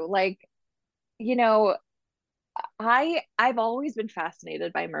this too. Like, you know, I've always been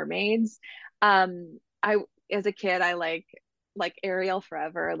fascinated by mermaids. I as a kid I like Ariel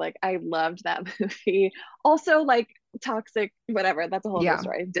Forever. Like I loved that movie. Also like Toxic, whatever. That's a whole other yeah.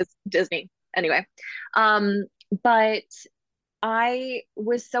 story. Disney. Anyway, um, but I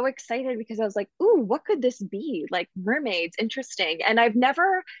was so excited because I was like, "Ooh, what could this be? Like mermaids, interesting." And I've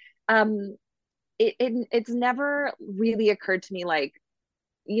never, um, it's never really occurred to me like,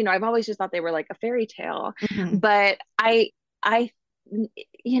 I've always just thought they were like a fairy tale, Mhm. but I,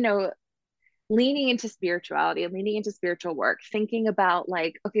 you know, leaning into spirituality and leaning into spiritual work, thinking about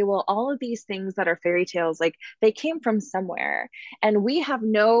like, okay, well, all of these things that are fairy tales, like they came from somewhere, and we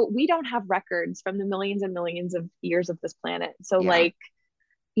don't have records from the millions and millions of years of this planet. So, Yeah. like,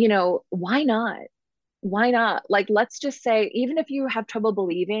 why not? Why not? Like, let's just say, even if you have trouble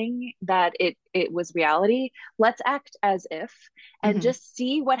believing that it was reality, let's act as if and Mhm. just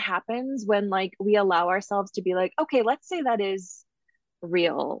see what happens when like we allow ourselves to be like, okay, let's say that is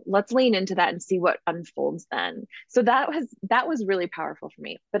real. Let's lean into that and see what unfolds then. So that was really powerful for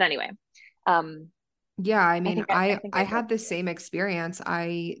me. But anyway, um, Yeah, I I mean, think I think I I did had the too. same experience.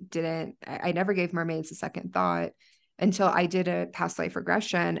 I never gave mermaids a second thought until I did a past life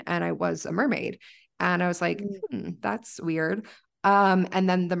regression and I was a mermaid. And I was like, Mm, that's weird. And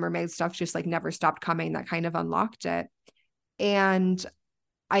then the mermaid stuff just like never stopped coming. That kind of unlocked it. And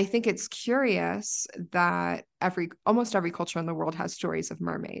I think it's curious that almost every culture in the world has stories of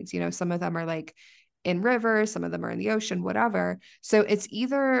mermaids. You know, some of them are like in rivers, some of them are in the ocean, whatever. So it's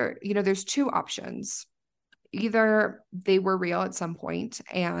either, there's two options. Either they were real at some point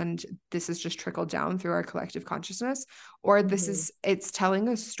and this is just trickled down through our collective consciousness, or mhm. it's telling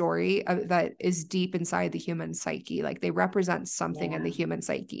a story that is deep inside the human psyche. Like they represent something in the Yeah. human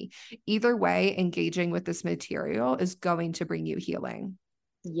psyche. Either way, engaging with this material is going to bring you healing.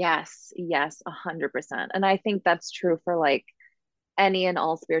 Yes, yes, 100%. And I think that's true for like any and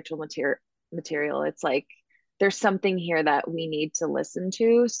all spiritual material. It's like there's something here that we need to listen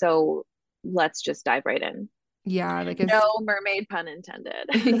to. So let's just dive right in. Yeah, like No it's mermaid pun intended.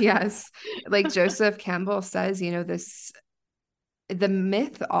 yes, like Joseph Campbell says, this the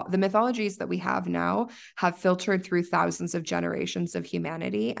mythologies that we have now have filtered through thousands of generations of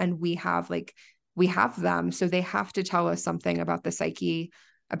humanity, and we have them, so they have to tell us something about the psyche,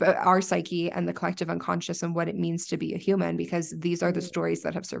 about our psyche and the collective unconscious and what it means to be a human, because these are the Mm. stories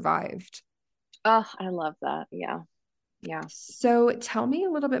that have survived. Oh, I love that. Yeah. Yeah. So tell me a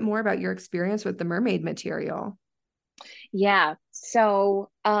little bit more about your experience with the mermaid material. Yeah. So,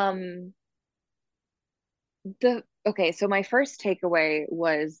 so my first takeaway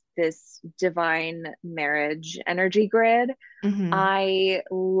was this divine marriage energy grid. Mm-hmm. I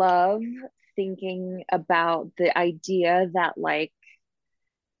love thinking about the idea that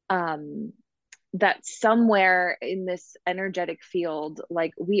um that somewhere in this energetic field,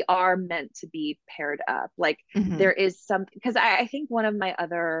 like we are meant to be paired up. Like Mm-hmm. there is some, because I think one of my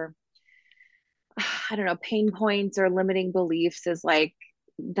other, I don't know, pain points or limiting beliefs is like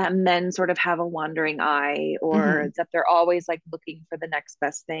that men sort of have a wandering eye, or Mm-hmm. that they're always like looking for the next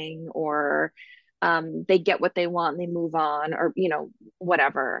best thing, or they get what they want and they move on, or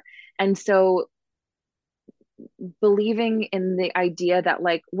whatever. And so believing in the idea that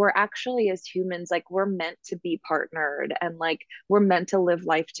like we're actually, as humans, like we're meant to be partnered and like we're meant to live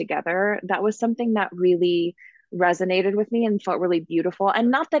life together, that was something that really resonated with me and felt really beautiful.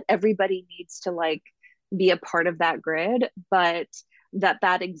 And not that everybody needs to like be a part of that grid, but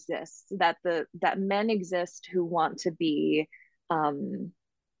that exists, that men exist who want to be um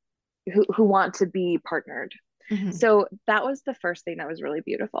who want to be partnered. Hmm. So that was the first thing that was really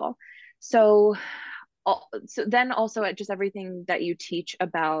beautiful. So so then also at just everything that you teach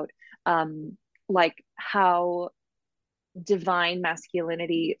about like how divine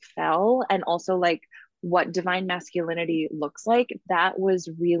masculinity fell, and also like what divine masculinity looks like, that was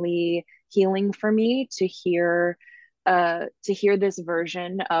really healing for me to hear this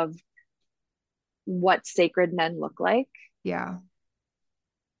version of what sacred men look like. Yeah.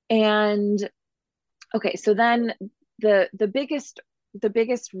 And okay, so then the biggest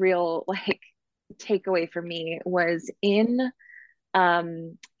real like takeaway for me was in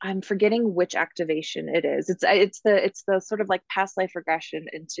I'm forgetting which activation it is. It's the sort of like past life regression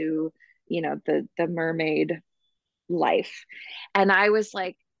into, the mermaid life. And I was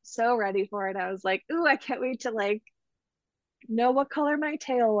like so ready for it. I was like, ooh, I can't wait to like know what color my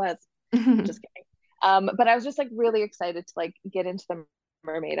tail was. Just kidding. But I was just like really excited to like get into the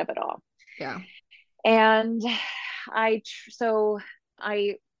mermaid of it all. Yeah. And so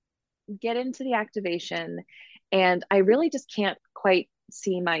I get into the activation, and I really just can't quite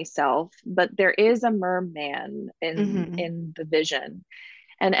see myself, but there is a merman in Hmm. in the vision.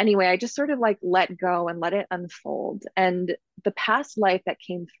 And anyway, I just sort of like let go and let it unfold. And the past life that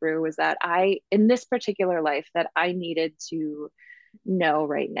came through was that in this particular life, that I needed to know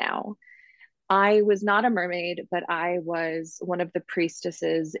right now. I was not a mermaid, but I was one of the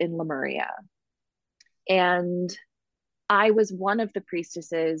priestesses in Lemuria. And I was one of the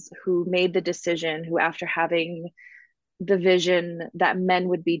priestesses who made the decision, who, after having the vision that men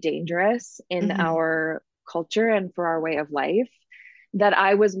would be dangerous in Hmm. our culture and for our way of life, that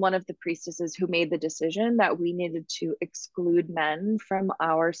I was one of the priestesses who made the decision that we needed to exclude men from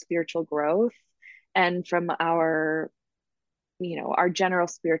our spiritual growth and from our general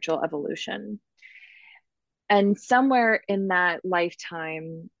spiritual evolution. And somewhere in that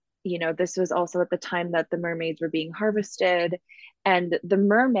lifetime, this was also at the time that the mermaids were being harvested, and the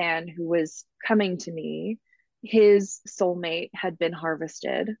merman who was coming to me, his soulmate had been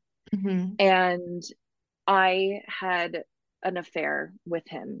harvested, Hmm. and I had an affair with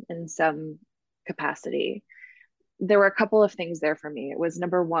him in some capacity. There were a couple of things there for me. It was,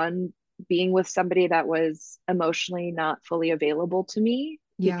 number one, being with somebody that was emotionally not fully available to me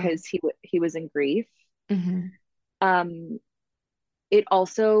Yeah. because he was in grief. Hmm. Um, it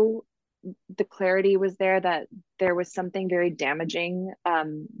also, the clarity was there that there was something very damaging,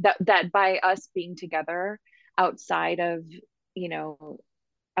 that by us being together outside of you know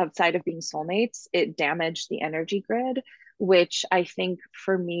outside of being soulmates, it damaged the energy grid, which I think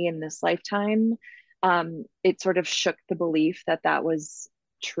for me in this lifetime, it sort of shook the belief that that was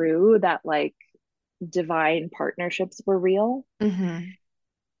true, that like divine partnerships were real. Hmm.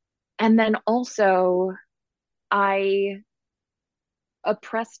 And then also, I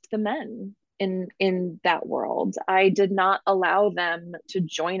oppressed the men in that world. I did not allow them to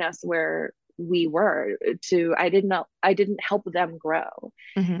join us where we were. I didn't help them grow.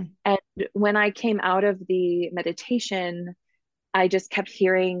 Hmm. And when I came out of the meditation, I just kept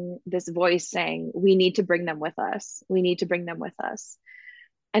hearing this voice saying, we need to bring them with us. We need to bring them with us.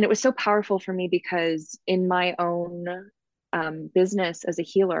 And it was so powerful for me because in my own business as a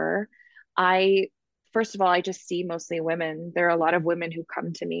healer, I, first of all, I just see mostly women. There are a lot of women who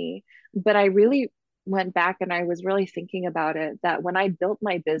come to me, but I really went back and I was really thinking about it, that when I built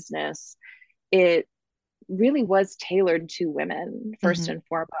my business, it really was tailored to women first Hmm. and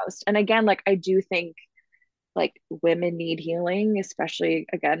foremost. And again, like I do think like women need healing, especially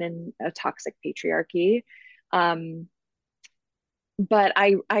again in a toxic patriarchy. Um, but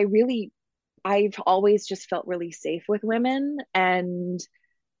I've always just felt really safe with women, and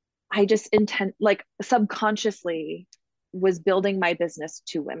I just intend like subconsciously was building my business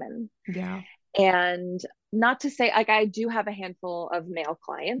to women. Yeah. And not to say, like, I do have a handful of male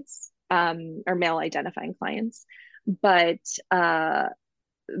clients, or male identifying clients, but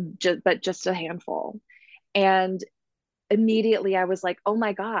just a handful. And immediately I was like, oh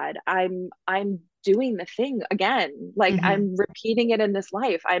my God, I'm doing the thing again. Like Hmm. I'm repeating it in this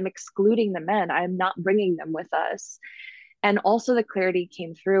life. I'm excluding the men. I'm not bringing them with us. And also the clarity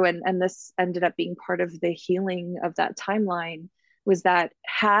came through, and this ended up being part of the healing of that timeline, was that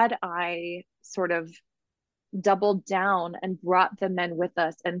had I sort of doubled down and brought the men with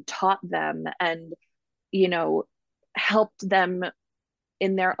us and taught them and, you know, helped them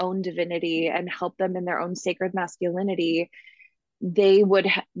in their own divinity and helped them in their own sacred masculinity, they would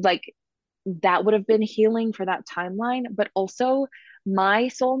like that would have been healing for that timeline. But also, my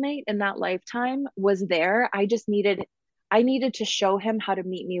soulmate in that lifetime was there. I needed to show him how to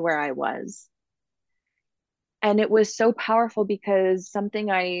meet me where I was. And it was so powerful because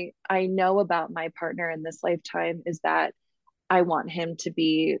something I know about my partner in this lifetime is that I want him to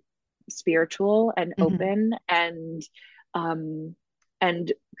be spiritual and Mm-hmm. open um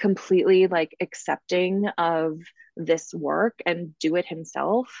and completely like accepting of this work and do it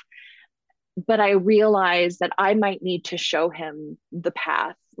himself. But I realized that I might need to show him the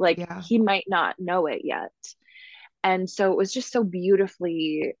path. Like Yeah. he might not know it yet. And so it was just so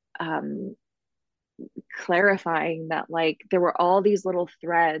beautifully clarifying that like there were all these little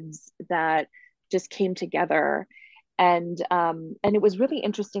threads that just came together. And it was really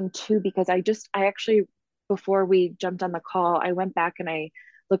interesting too because I actually, before we jumped on the call, I went back and I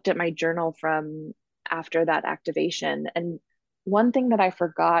looked at my journal from after that activation. And one thing that I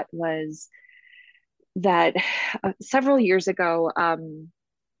forgot was that several years ago,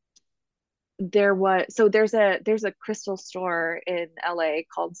 there's a crystal store in LA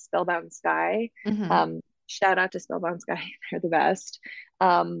called Spellbound Sky. Mm-hmm. Shout out to Spellbound Sky, they're the best.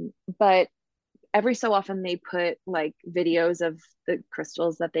 But every so often they put like videos of the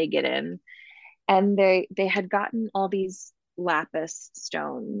crystals that they get in, and they had gotten all these lapis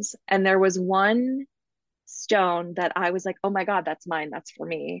stones, and there was one stone that I was like, oh my God, that's mine. That's for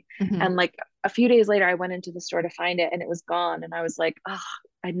me. Mm-hmm. And like a few days later, I went into the store to find it and it was gone. And I was like, oh,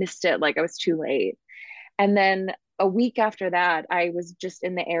 I missed it. Like I was too late. And then a week after that, I was just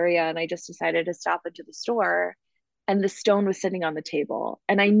in the area and I just decided to stop into the store. And the stone was sitting on the table.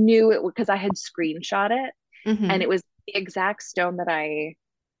 And I knew it because I had screenshot it. And Mm-hmm. it was the exact stone that I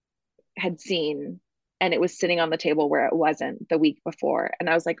had seen. And it was sitting on the table where it wasn't the week before. And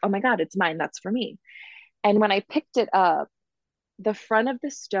I was like, oh my God, it's mine. That's for me. And when I picked it up, the front of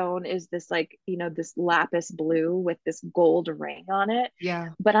the stone is this like, this lapis blue with this gold ring on it. Yeah.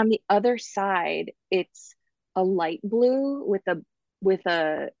 But on the other side, it's a light blue with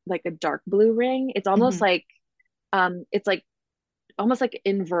a like a dark blue ring. It's almost Mm-hmm. like it's like almost like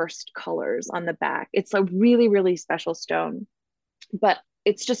inversed colors on the back. It's a really, really special stone. But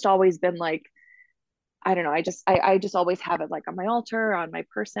it's just always been like, I don't know. I just always have it like on my altar, on my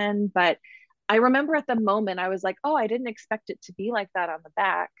person. But I remember at the moment I was like, oh, I didn't expect it to be like that on the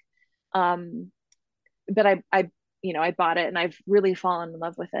back. Um, but I bought it and I've really fallen in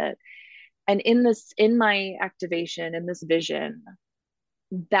love with it. And in my activation, in this vision,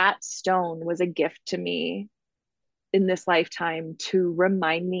 that stone was a gift to me in this lifetime to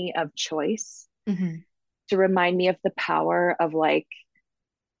remind me of choice, Mm-hmm. to remind me of the power of like,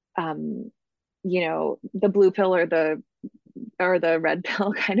 um, the blue pill or the red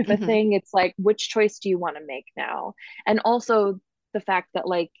pill kind of a Mm-hmm. thing. It's like, which choice do you want to make now? And also the fact that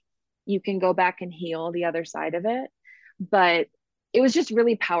like you can go back and heal the other side of it. But it was just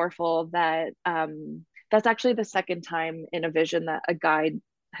really powerful that that's actually the second time in a vision that a guide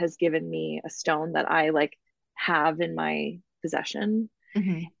has given me a stone that I like have in my possession.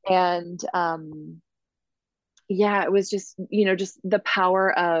 Mm-hmm. And yeah, it was just, just the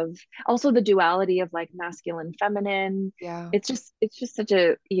power of also the duality of like masculine, feminine. Yeah. It's just such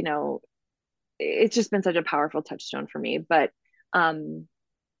a, it's just been such a powerful touchstone for me. But um,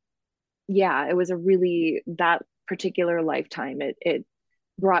 yeah, it was a really, that particular lifetime, it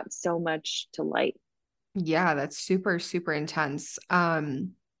brought so much to light. Yeah, that's super, super intense. I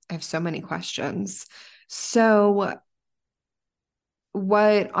have so many questions. So,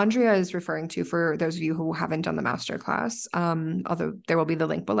 what Andrea is referring to, for those of you who haven't done the masterclass, although there will be the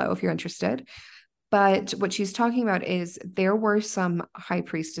link below if you're interested, but what she's talking about is there were some high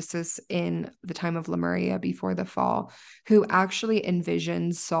priestesses in the time of Lemuria before the fall who actually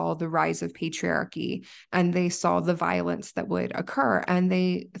envisioned, saw the rise of patriarchy, and they saw the violence that would occur. And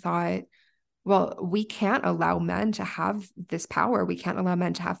they thought, well, we can't allow men to have this power. We can't allow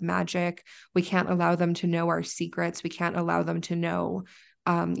men to have magic. We can't allow them to know our secrets. We can't allow them to know,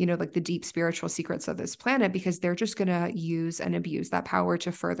 like the deep spiritual secrets of this planet, because they're just going to use and abuse that power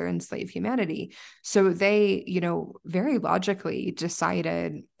to further enslave humanity. So they, very logically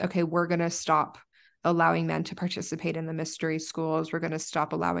decided, okay, we're going to stop allowing men to participate in the mystery schools. We're going to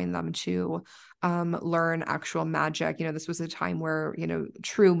stop allowing them to learn actual magic. This was a time where,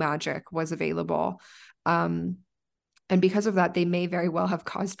 true magic was available. Um, and because of that, they may very well have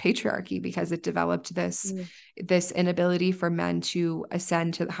caused patriarchy, because it developed Mm. this inability for men to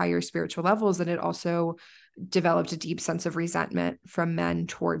ascend to higher spiritual levels. And it also developed a deep sense of resentment from men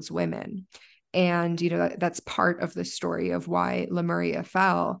towards women. And, that's part of the story of why Lemuria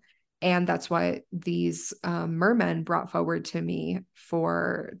fell. And that's what these mermen brought forward to me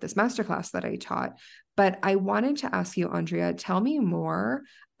for this masterclass that I taught. But I wanted to ask you, Andrea, tell me more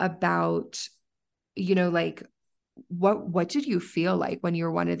about, like what did you feel like when you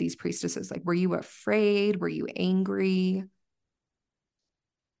were one of these priestesses? Like, were you afraid? Were you angry?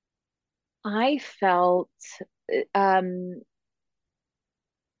 I felt um,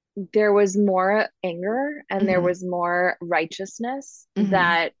 there was more anger and there Mm-hmm. was more righteousness, Mm-hmm.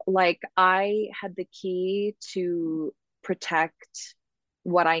 that like I had the key to protect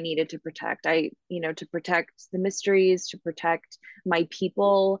what I needed to protect. To protect the mysteries, to protect my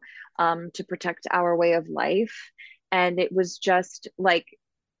people, to protect our way of life. And it was just like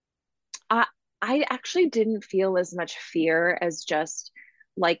I I actually didn't feel as much fear as just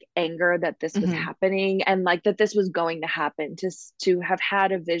like anger that this was Mm-hmm. happening, and like that this was going to happen, to have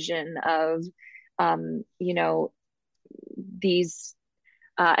had a vision of um you know these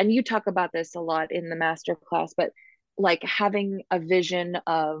and you talk about this a lot in the master class, but like having a vision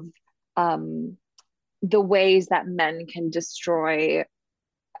of um the ways that men can destroy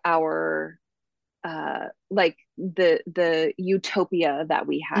our like the utopia that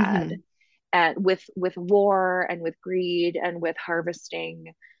we had, Mm-hmm. and with war and with greed and with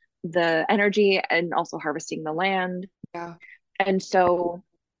harvesting the energy and also harvesting the land. Yeah. And so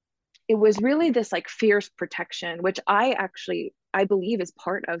it was really this like fierce protection, which I believe is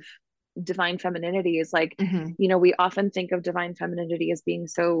part of divine femininity. Is like, Mm-hmm. we often think of divine femininity as being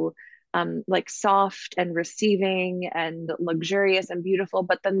so like soft and receiving and luxurious and beautiful,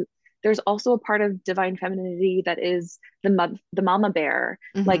 but then there's also a part of divine femininity that is the mama bear,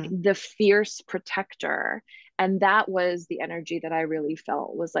 like Mm-hmm. the fierce protector. And that was the energy that I really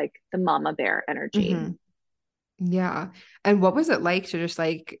felt, was like the mama bear energy. Mm-hmm. Yeah. And what was it like to just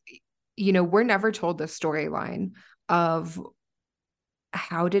like, we're never told the storyline of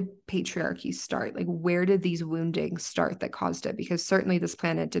how did patriarchy start? Like, where did these woundings start that caused it? Because certainly this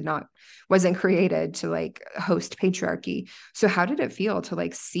planet wasn't created to like host patriarchy. So how did it feel to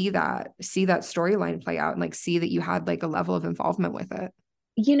like see that storyline play out and like see that you had like a level of involvement with it?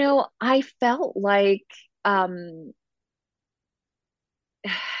 I felt like um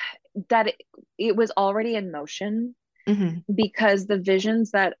that it was already in motion, Mm-hmm. because the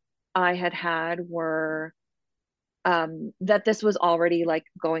visions that I had were that this was already like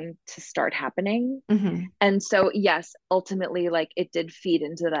going to start happening. Mm-hmm. And so, yes, ultimately, like it did feed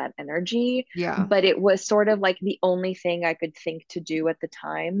into that energy, Yeah. but it was sort of like the only thing I could think to do at the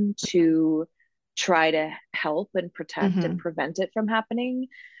time to try to help and protect and Mm-hmm. prevent it from happening.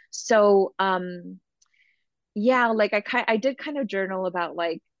 So, yeah, like I did kind of journal about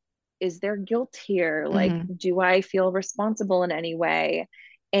like, is there guilt here? Like, Mm-hmm. do I feel responsible in any way?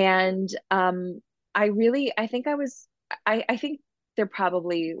 And I think I think there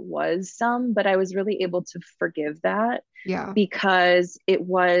probably was some, but I was really able to forgive that, Yeah. because it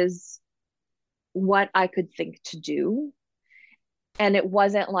was what I could think to do. And it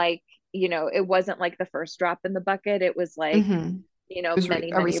wasn't like the first drop in the bucket. It was like, Mm-hmm. It was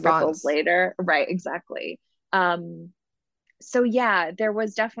many, a many ripples response. later. Right, exactly. Um, so yeah, there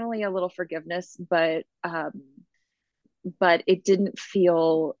was definitely a little forgiveness, but it didn't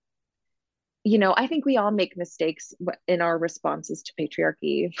feel, I think we all make mistakes in our responses to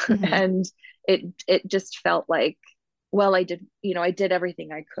patriarchy. Mm-hmm. And it just felt like, well, I did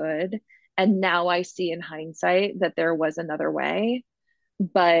everything I could, and now I see in hindsight that there was another way,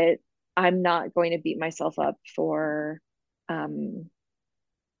 but I'm not going to beat myself up um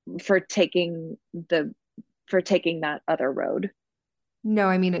for taking the for taking that other road. No,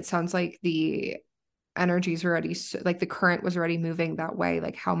 I mean, it sounds like the energies were already like the current was already moving that way.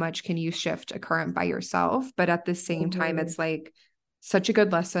 Like, how much can you shift a current by yourself? But at the same time, Mm-hmm. it's like such a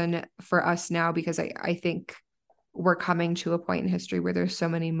good lesson for us now because I think we're coming to a point in history where there's so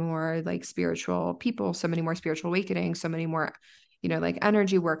many more like spiritual people, so many more spiritual awakenings, so many more, like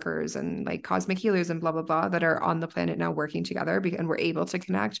energy workers and like cosmic healers and blah, blah, blah that are on the planet now working together and we're able to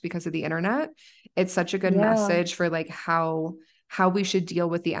connect because of the internet. It's such a good Yeah. message for like how we should deal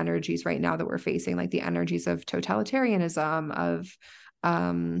with the energies right now that we're facing, like the energies of totalitarianism, of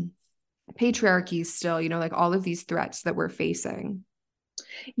um patriarchy still, like all of these threats that we're facing.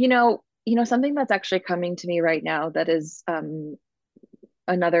 Something that's actually coming to me right now that is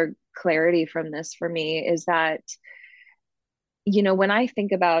another clarity from this for me is that, when I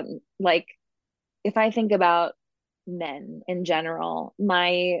think about like, if I think about men in general,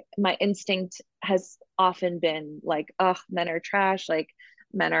 my instinct has often been like, oh, men are trash, like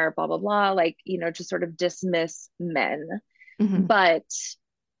men are blah blah blah, like, to sort of dismiss men. Mm-hmm. But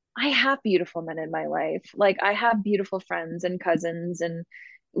I have beautiful men in my life. Like I have beautiful friends and cousins, and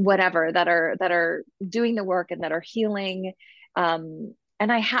whatever, that are doing the work and that are healing.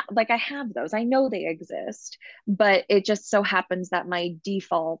 And I have those, I know they exist, but it just so happens that my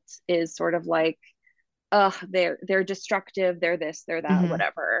default is sort of like, they're destructive, they're this, they're that, Mm-hmm.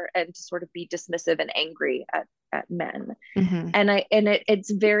 whatever, and to sort of be dismissive and angry at men. Mm-hmm. And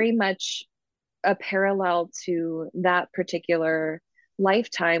it's very much a parallel to that particular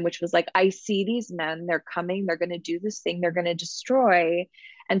lifetime, which was like, I see these men, they're coming, they're going to do this thing, they're going to destroy.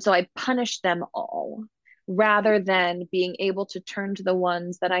 And so I punish them all rather than being able to turn to the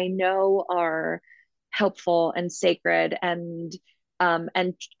ones that I know are helpful and sacred, and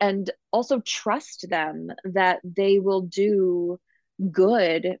also trust them that they will do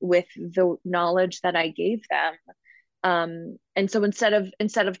good with the knowledge that I gave them. And so instead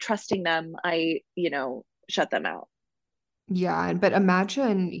of trusting them, I shut them out. Yeah, but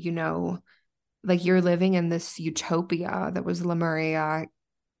imagine, like you're living in this utopia that was Lemuria,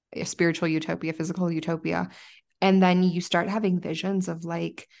 a spiritual utopia, physical utopia. And then you start having visions of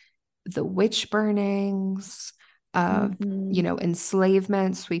like the witch burnings, of, Mm-hmm.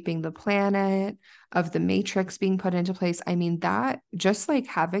 enslavement sweeping the planet, of the matrix being put into place. I mean, that just like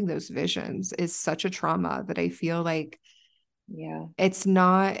having those visions is such a trauma that I feel like Yeah. it's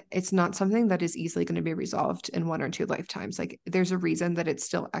not something that is easily going to be resolved in one or two lifetimes. Like there's a reason that it's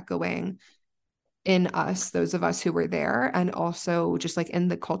still echoing in us, those of us who were there, and also just like in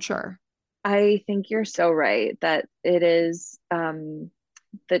the culture. I think you're so right that it is,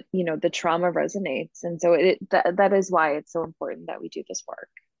 that the trauma resonates, and so that is why it's so important that we do this work.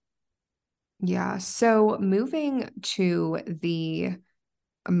 Yeah. So moving to the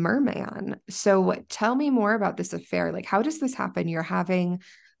merman. So tell me more about this affair. Like, how does this happen?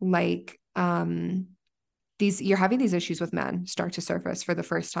 Like you're having these issues with men start to surface for the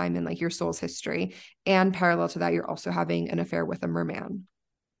first time in like your soul's history. And parallel to that, you're also having an affair with a merman.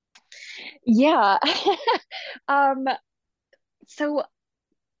 Yeah. um so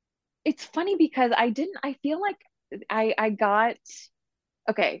it's funny because I feel like I got,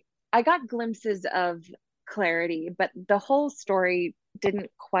 okay, I got glimpses of clarity, but the whole story didn't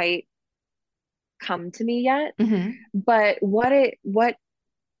quite come to me yet. Mm-hmm. But what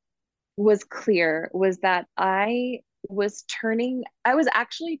was clear was that I was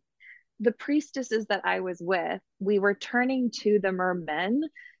actually, the priestesses that I was with, we were turning to the mermen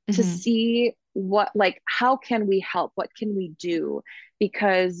to Mm-hmm. see how can we help? What can we do?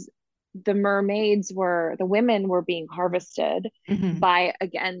 Because the women were being harvested Mm-hmm. by,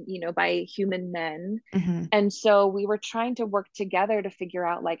 again, by human men. Mm-hmm. And so we were trying to work together to figure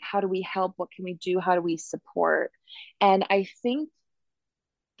out, like, how do we help? What can we do? How do we support? And I think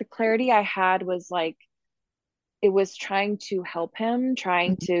the clarity I had was like, it was trying to help him,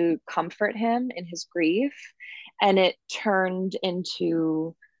 trying to comfort him in his grief, and it turned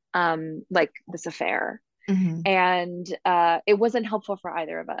into like this affair. Mm-hmm. And it wasn't helpful for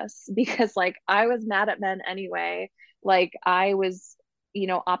either of us because, like, I was mad at men anyway. Like, I was,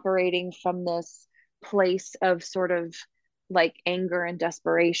 operating from this place of sort of like anger and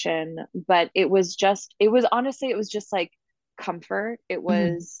desperation, but it was just like comfort. It Mm-hmm.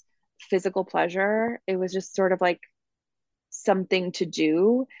 was physical pleasure. It was just sort of like something to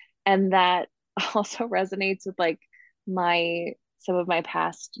do. And that also resonates with like my some of my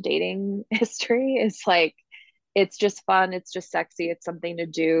past dating history. Is like, it's just fun, it's just sexy, it's something to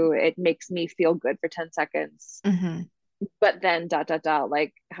do, it makes me feel good for 10 seconds, Mm-hmm. but then dot dot dot,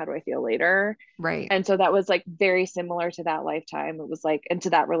 like, how do I feel later? Right. And so that was like very similar to that lifetime. It was like, and to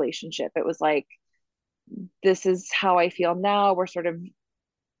that relationship, it was like, this is how I feel now, we're sort of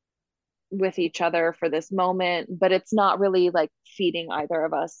with each other for this moment, but it's not really like feeding either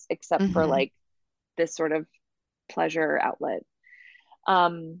of us except for Mm-hmm. like this sort of pleasure outlet.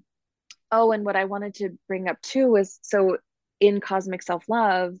 Um, oh, and what I wanted to bring up too was, so in Cosmic Self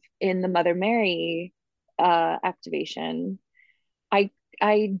Love, in the Mother Mary activation, I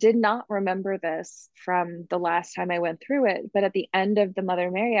I did not remember this from the last time I went through it, but at the end of the Mother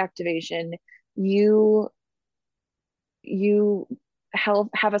Mary activation, you you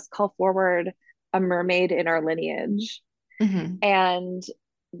have us call forward a mermaid in our lineage. Mm-hmm. And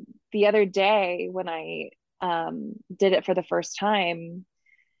the other day when I did it for the first time,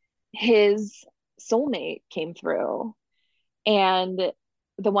 his soulmate came through, and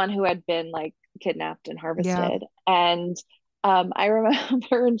the one who had been like kidnapped and Yeah. harvested. And I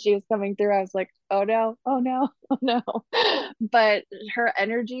remember when she was coming through, I was like, oh no, oh no, oh no. But her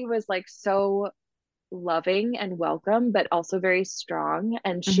energy was like so loving and welcome, but also very strong.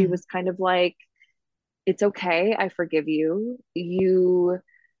 And she Mm-hmm. was kind of like, it's okay, I forgive you.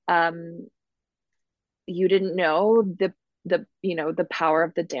 Um, you didn't know the power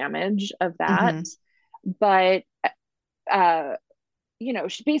of the damage of that. Mm-hmm. But uh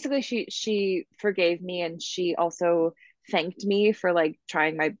she forgave me, and she also thanked me for like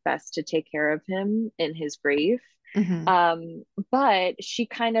trying my best to take care of him in his grief. Mm-hmm. um but she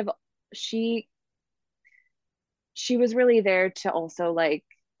she was really there to also like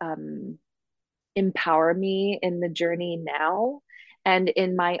um empower me in the journey now, and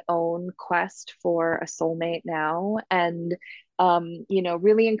in my own quest for a soulmate now. And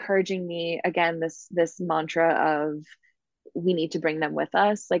really encouraging me again, this mantra of we need to bring them with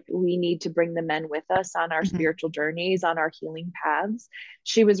us. Like, we need to bring the men with us on our Mm-hmm. spiritual journeys, on our healing paths.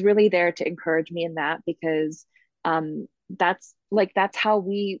 She was really there to encourage me in that, because that's how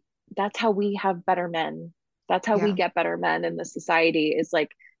we have better men. That's how we Yeah. get better men in the society, is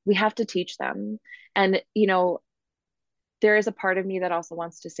like we have to teach them. And there is a part of me that also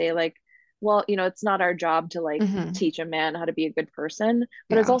wants to say, like, well, it's not our job to like Mm-hmm. teach a man how to be a good person,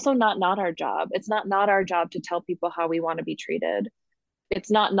 but it's Yeah. also not our job. It's not our job to tell people how we want to be treated. It's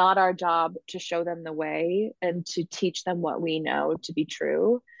not our job to show them the way and to teach them what we know to be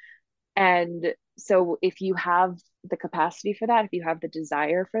true. And so if you have the capacity for that, if you have the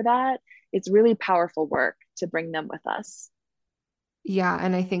desire for that, it's really powerful work to bring them with us. Yeah,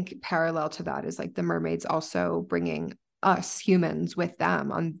 and I think parallel to that is like the mermaids also bringing us humans with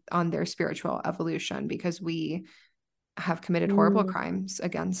them on their spiritual evolution because we have committed horrible Mm, crimes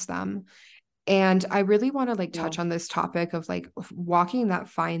against them. And I really want to like yeah, touch on this topic of like walking that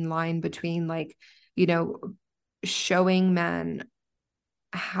fine line between like, you know, showing men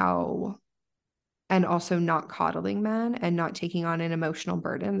how and also not coddling men and not taking on an emotional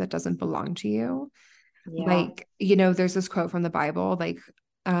burden that doesn't belong to you. yeah, Like, there's this quote from the Bible, like,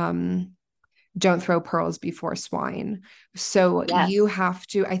 um, don't throw pearls before swine. So you yes, have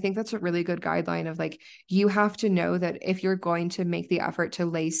to, I think that's a really good guideline of like, you have to know that if you're going to make the effort to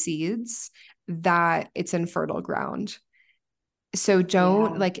lay seeds, that it's in fertile ground. So don't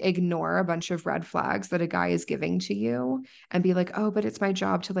yeah. like ignore a bunch of red flags that a guy is giving to you and be like, oh, but it's my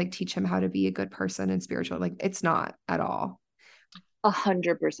job to like teach him how to be a good person and spiritual. Like it's not at all.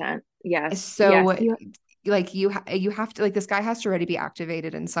 100%. Yes, yes. So like you have to like this guy has to already be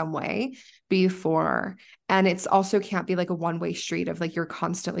activated in some way before, and it's also can't be like a one-way street of like you're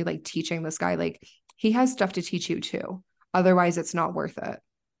constantly like teaching this guy, like he has stuff to teach you too, otherwise it's not worth it.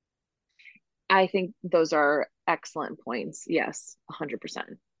 I think those are excellent points. Yes,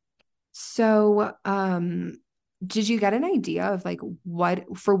 100%. So did you get an idea of like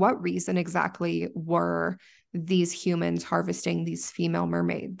what reason exactly were these humans harvesting these female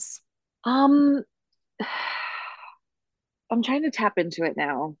mermaids? Um, I'm trying to tap into it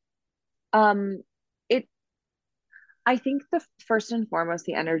now. Um, it, I think the first and foremost,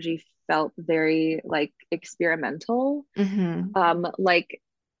 the energy felt very like experimental. Mm-hmm. Like,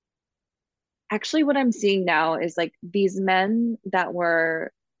 actually what I'm seeing now is like these men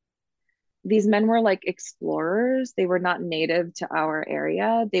were like explorers. They were not native to our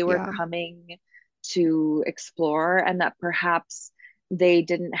area. They were Yeah. coming to explore, and that perhaps they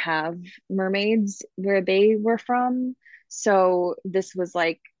didn't have mermaids where they were from. So this was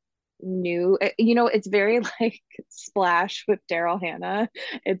like new. It's very like Splash with Daryl Hannah.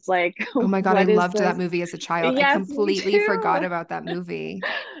 It's like, Oh my God, I what is loved that this? movie as a child. I Yes, me completely forgot too. about that movie.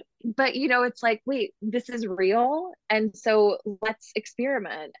 But it's like, wait, this is real, and so let's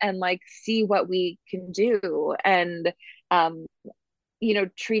experiment and like see what we can do. And um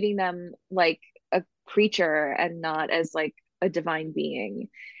treating them like a creature and not as like a divine being.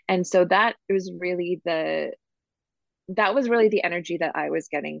 And so that was really the energy that I was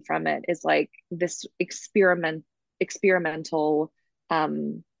getting from it, is like this experimental,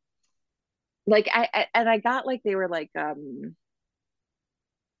 like and I got like they were like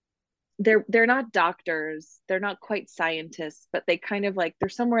they're not doctors, they're not quite scientists, but they kind of like they're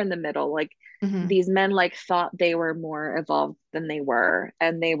somewhere in the middle. Like, Hmm. these men like thought they were more evolved than they were,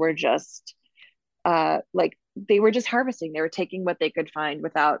 and they were just like they were just harvesting. They were taking what they could find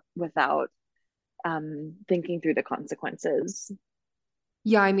without thinking through the consequences.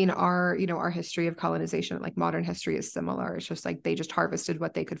 Yeah, I mean, our history of colonization, like modern history, is similar. It's just like they just harvested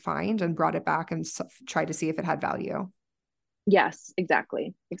what they could find and brought it back and tried to see if it had value. Yes,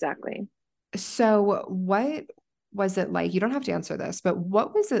 exactly, exactly. So, what was it like? You don't have to answer this, but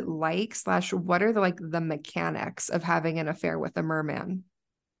what was it like, slash, what are the mechanics of having an affair with a merman?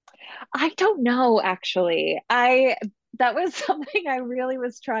 I don't know, actually. I That was something I really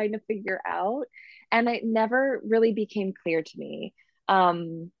was trying to figure out, and it never really became clear to me.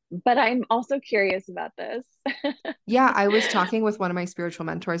 But I'm also curious about this. Yeah, I was talking with one of my spiritual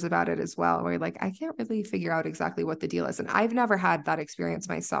mentors about it as well, where like I can't really figure out exactly what the deal is. And I've never had that experience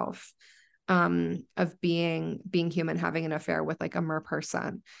myself, of being human, having an affair with like a mer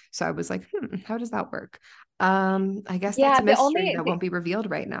person. So I was like, how does that work? I guess that's Yeah, a mystery that won't be revealed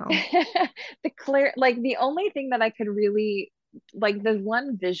right now. the only thing that I could really like the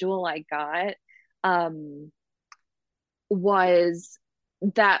one visual I got um was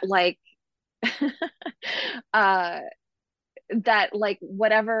that uh that like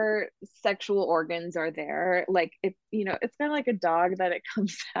whatever sexual organs are there, like it's kind of like a dog that it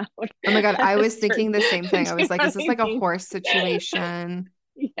comes out Oh my God, at I a was thinking certain the same do thing. I you was like, know is what this I like a mean? horse situation?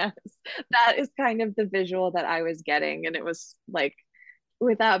 Yes, that is kind of the visual that I was getting, and it was like,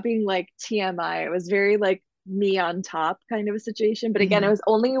 without being like TMI, it was very like me on top kind of a situation. But again, it Mhm. was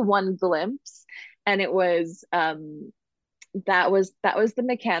only one glimpse, and it was that was the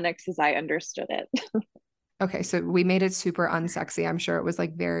mechanics as I understood it. Okay, so we made it super unsexy. I'm sure it was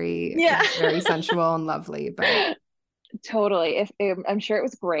like it Yeah. was very sensual and lovely, but Totally. If I'm sure it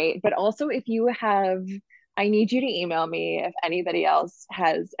was great, but also if you have, I need you to email me if anybody else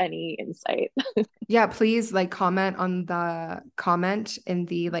has any insight. yeah, please like comment in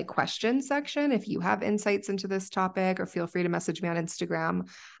the like question section if you have insights into this topic, or feel free to message me on Instagram.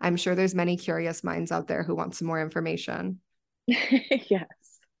 I'm sure there's many curious minds out there who want some more information. Yes.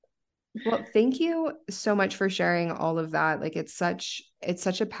 Well, thank you so much for sharing all of that. Like it's such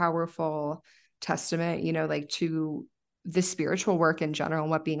a powerful testament, like to the spiritual work in general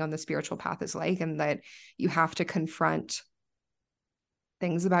and what being on the spiritual path is like, and that you have to confront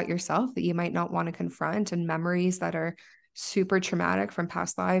things about yourself that you might not want to confront, and memories that are super traumatic from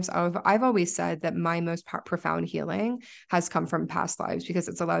past lives. I've always said that my most profound healing has come from past lives, because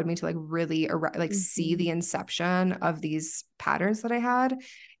it's allowed me to like really like see the Mhm. inception of these patterns that I had,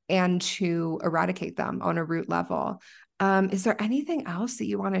 and to eradicate them on a root level. Is there anything else that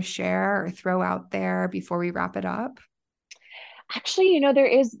you want to share or throw out there before we wrap it up? Actually,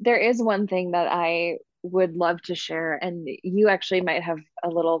 there is one thing that I would love to share, and you actually might have a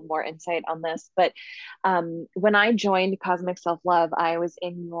little more insight on this. But when I joined Cosmic Self Love, I was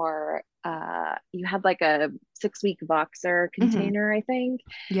in you had like a 6-week Voxer Hmm. container, I think.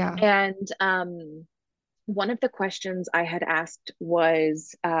 Yeah. And one of the questions I had asked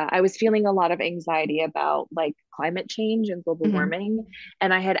was I was feeling a lot of anxiety about like climate change and global Hmm. warming,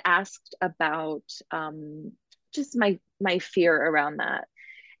 and I had asked about just my fear around that.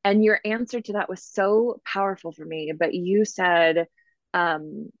 And your answer to that was so powerful for me. But you said,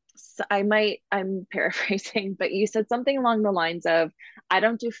 I'm paraphrasing, but you said something along the lines of, "I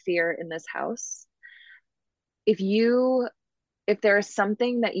don't do fear in this house. If you if there's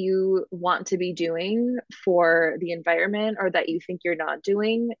something that you want to be doing for the environment or that you think you're not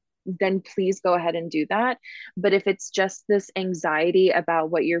doing, then please go ahead and do that. But if it's just this anxiety about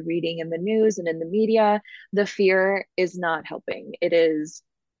what you're reading in the news and in the media, the fear is not helping. It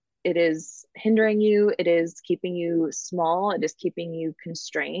is hindering you, it is keeping you small, it is keeping you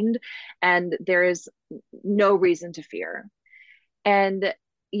constrained, and there is no reason to fear." And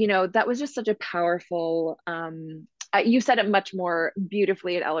that was just such a powerful you said it much more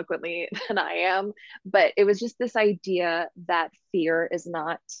beautifully and eloquently than I am, but it was just this idea that fear is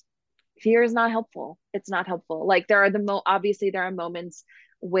not helpful. It's not helpful. Like obviously there are moments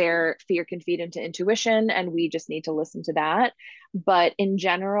where fear can feed into intuition, and we just need to listen to that. But in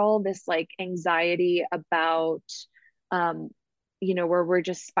general, this like anxiety about um where we're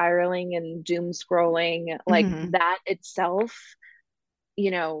just spiraling and doom scrolling, like Hmm. that itself,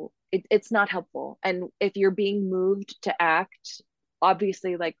 it's not helpful. And if you're being moved to act,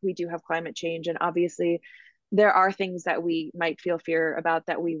 obviously, like we do have climate change, and obviously there are things that we might feel fear about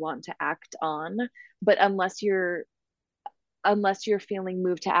that we want to act on. But unless you're feeling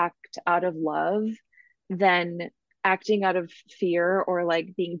moved to act out of love, then acting out of fear or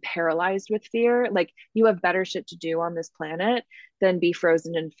like being paralyzed with fear, like you have better shit to do on this planet than be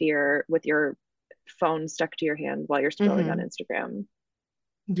frozen in fear with your phone stuck to your hand while you're scrolling on Hmm. Instagram.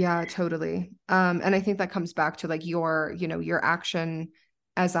 Yeah, totally. And I think that comes back to like your action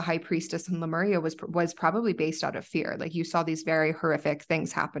as a high priestess in Lemuria was probably based out of fear. Like you saw these very horrific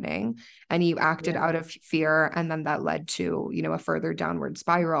things happening, and you acted Yeah. out of fear, and then that led to, a further downward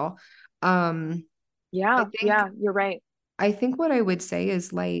spiral. Um, I Yeah, think yeah, you're right. I think what I would say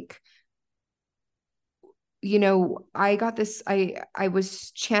is like, I got this, I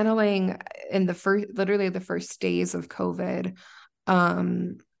was channeling in literally the first days of COVID.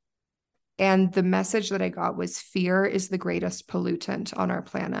 Um, And the message that I got was fear is the greatest pollutant on our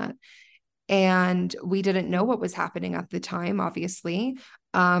planet. And we didn't know what was happening at the time, obviously,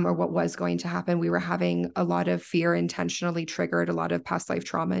 or what was going to happen. We were having a lot of fear intentionally triggered, a lot of past life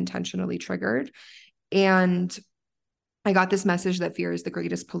trauma intentionally triggered. And I got this message that fear is the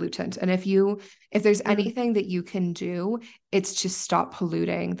greatest pollutant. And if there's Mm, anything that you can do, it's to stop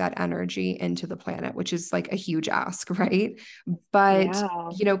polluting that energy into the planet, which is like a huge ask, right? But,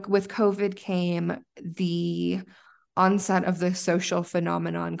 yeah. with COVID came the onset of the social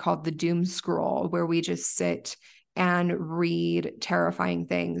phenomenon called the doom scroll, where we just sit and read terrifying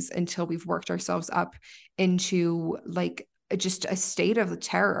things until we've worked ourselves up into like just a state of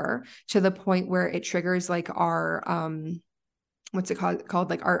terror to the point where it triggers like our what's it called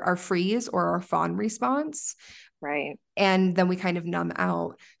like our freeze or our fawn response, Right. and then we kind of numb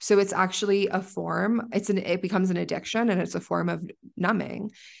out. So it's actually a form, it becomes an addiction, and it's a form of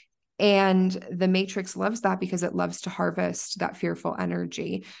numbing. And the Matrix loves that because it loves to harvest that fearful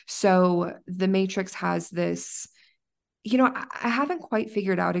energy. So the Matrix has this, I haven't quite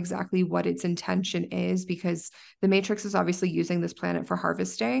figured out exactly what its intention is, because the Matrix is obviously using this planet for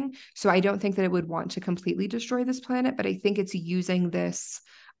harvesting. So I don't think that it would want to completely destroy this planet, but I think it's using this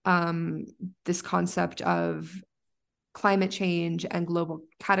concept of climate change and global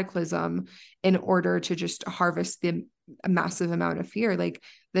cataclysm in order to just harvest the a massive amount of fear. Like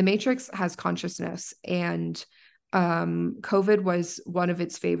the Matrix has consciousness, and COVID was one of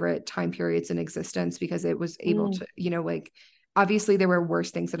its favorite time periods in existence because it was able Mm, to, like obviously there were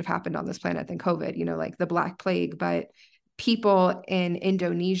worse things that have happened on this planet than COVID, like the Black Plague, but people in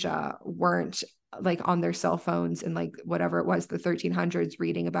Indonesia weren't like on their cell phones in like whatever it was, the 1300s,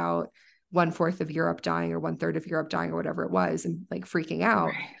 reading about one-fourth of Europe dying or one-third of Europe dying or whatever it was, and like freaking out.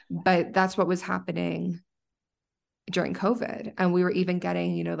 right. But that's what was happening during COVID. And we were even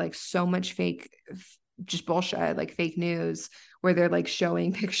getting, like so much fake, just bullshit, like fake news, where they're like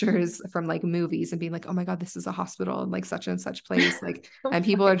showing pictures from like movies and being like, oh my God, this is a hospital in like such and such place. Like, and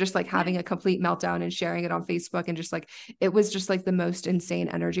people are Right. just like having a complete meltdown and sharing it on Facebook. And just like, it was just like the most insane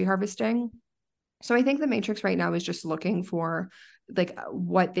energy harvesting. So I think the Matrix right now is just looking for like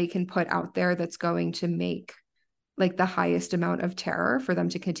what they can put out there that's going to make like the highest amount of terror for them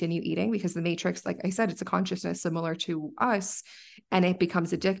to continue eating, because the Matrix, like I said, it's a consciousness similar to us, and it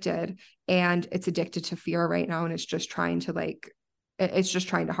becomes addicted, and it's addicted to fear right now, and it's just trying to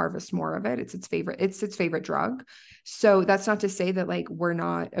harvest more of it. It's its favorite drug. So that's not to say that like we're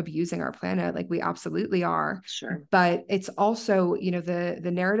not abusing our planet, like we absolutely are. Sure. But it's also,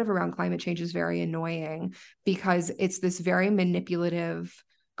 the narrative around climate change is very annoying because it's this very manipulative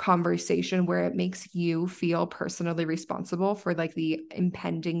conversation where it makes you feel personally responsible for like the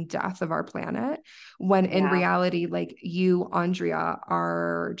impending death of our planet, when in Yeah. reality, like you, Andria,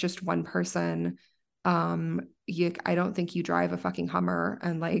 are just one person. I don't think you drive a fucking Hummer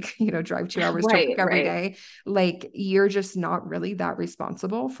and like, drive 2 hours to Right. work every Right. day. Like you're just not really that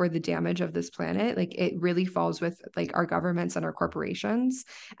responsible for the damage of this planet. Like it really falls with like our governments and our corporations.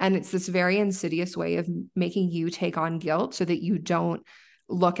 And it's this very insidious way of making you take on guilt so that you don't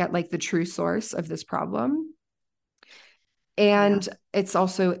look at like the true source of this problem. Yeah. And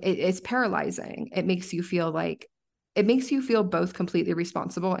it's paralyzing. It makes you feel both completely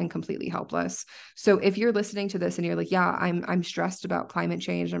responsible and completely helpless. So if you're listening to this and you're like, yeah, I'm stressed about climate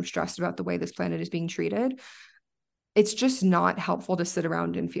change, I'm stressed about the way this planet is being treated, it's just not helpful to sit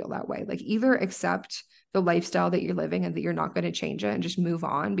around and feel that way. Like either accept the lifestyle that you're living and that you're not going to change it and just move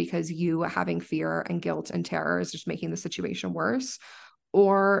on, because you having fear and guilt and terror is just making the situation worse,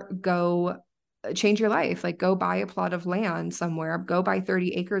 or go change your life. Like go buy a plot of land somewhere, go buy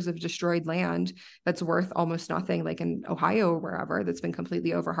 30 acres of destroyed land that's worth almost nothing, like in Ohio or wherever, that's been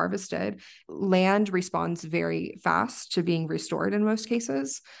completely over harvested. Land responds very fast to being restored in most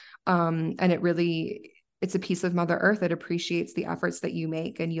cases. And it's a piece of Mother Earth that appreciates the efforts that you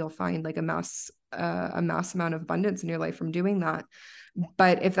make, and you'll find like a mass amount of abundance in your life from doing that.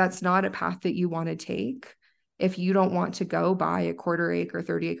 But if that's not a path that you want to take, if you don't want to go buy a quarter acre,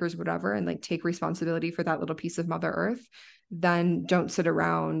 30 acres, whatever, and like take responsibility for that little piece of Mother Earth, then don't sit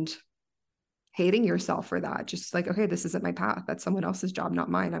around hating yourself for that. Just like, okay, this isn't my path. That's someone else's job,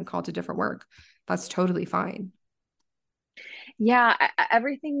 not mine. I'm called to different work. That's totally fine. Yeah.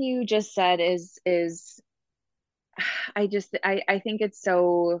 Everything you just said is I think it's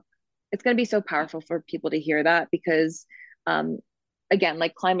going to be so powerful for people to hear that because um again,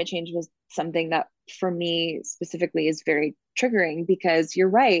 like climate change was something that for me specifically is very triggering because you're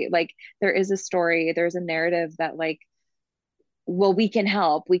right, like there is a story, there's a narrative that like, well, we can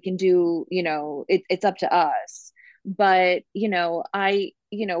help, we can do, it's up to us. But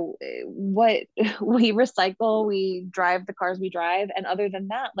what we recycle, we drive the cars we drive, and other than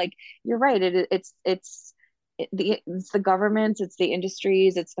that, like you're right, it's the governments, it's the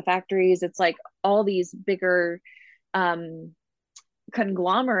industries, it's the factories, it's like all these bigger um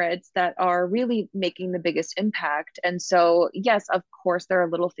conglomerates that are really making the biggest impact. And so, yes, of course, there are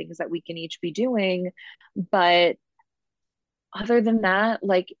little things that we can each be doing, but other than that,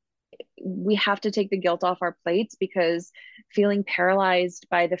 like we have to take the guilt off our plates, because feeling paralyzed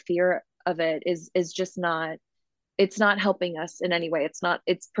by the fear of it is just not, it's not helping us in any way.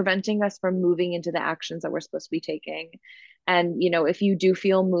 It's preventing us from moving into the actions that we're supposed to be taking. And if you do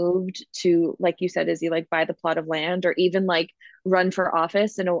feel moved to, like you said, Izzy, like buy the plot of land, or even like run for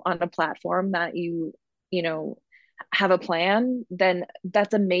office on a platform that you know have a plan, then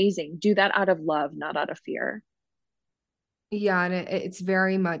that's amazing. Do that out of love, not out of fear. Yeah, and it's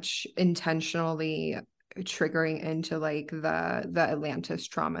very much intentionally triggering into like the Atlantis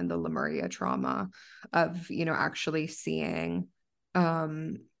trauma and the Lemuria trauma of, actually seeing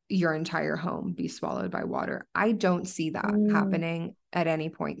um your entire home be swallowed by water. I don't see that Mm, happening at any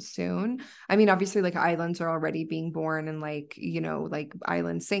point soon. I mean, obviously like islands are already being born, and like, like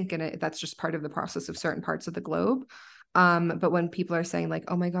islands sink, and that's just part of the process of certain parts of the globe. But when people are saying like,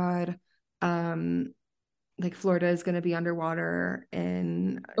 "Oh my God, um like Florida is going to be underwater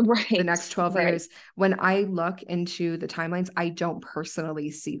in the right, next 12 right. years. When I look into the timelines, I don't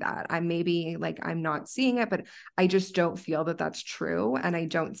personally see that. I maybe like I'm not seeing it, but I just don't feel that that's true. And I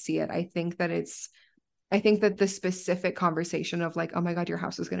don't see it. I think that the specific conversation of like, oh my God, your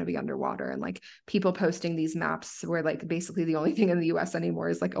house is going to be underwater, and like people posting these maps where like basically the only thing in the US anymore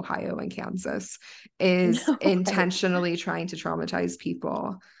is like Ohio and Kansas, is Right. intentionally trying to traumatize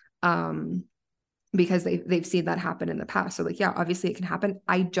people. Um, because they've seen that happen in the past. So like, yeah, obviously it can happen.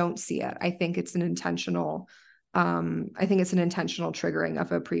 I don't see it. I think it's an intentional triggering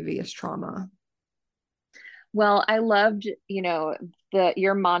of a previous trauma. Well, I loved, the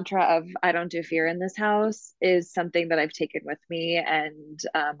your mantra of "I don't do fear in this house" is something that I've taken with me, and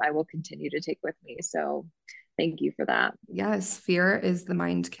I will continue to take with me. So, thank you for that. Yes, fear is the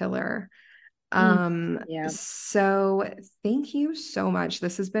mind killer. Mm, yeah, So thank you so much.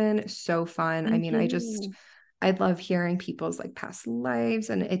 This has been so fun. I thank mean, you. I love hearing people's like past lives.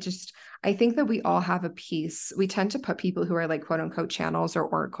 And I think that we all have a piece. We tend to put people who are like quote unquote channels or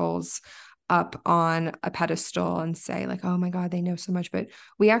oracles up on a pedestal and say like, oh my God, they know so much. But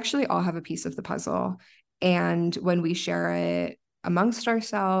we actually all have a piece of the puzzle. And when we share it amongst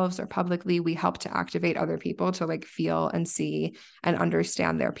ourselves or publicly, we help to activate other people to like feel and see and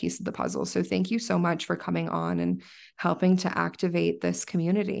understand their piece of the puzzle. So thank you so much for coming on and helping to activate this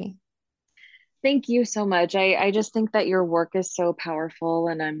community. Thank you so much. I just think that your work is so powerful,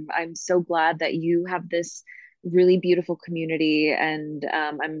 and I'm so glad that you have this really beautiful community, and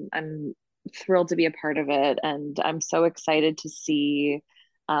I'm thrilled to be a part of it, and I'm so excited to see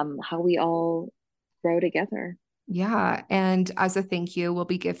how we all grow together. Yeah. And as a thank you, we'll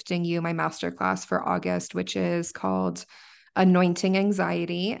be gifting you my masterclass for August, which is called Anointing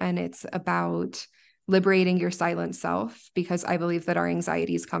Anxiety. And it's about liberating your silent self, because I believe that our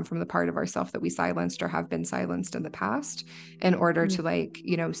anxieties come from the part of ourself that we silenced or have been silenced in the past, in order Mm, to like,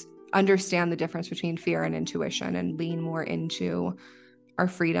 understand the difference between fear and intuition and lean more into our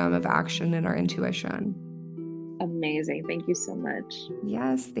freedom of action and our intuition. amazing. Thank you so much.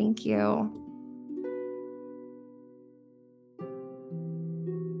 Yes. Thank you.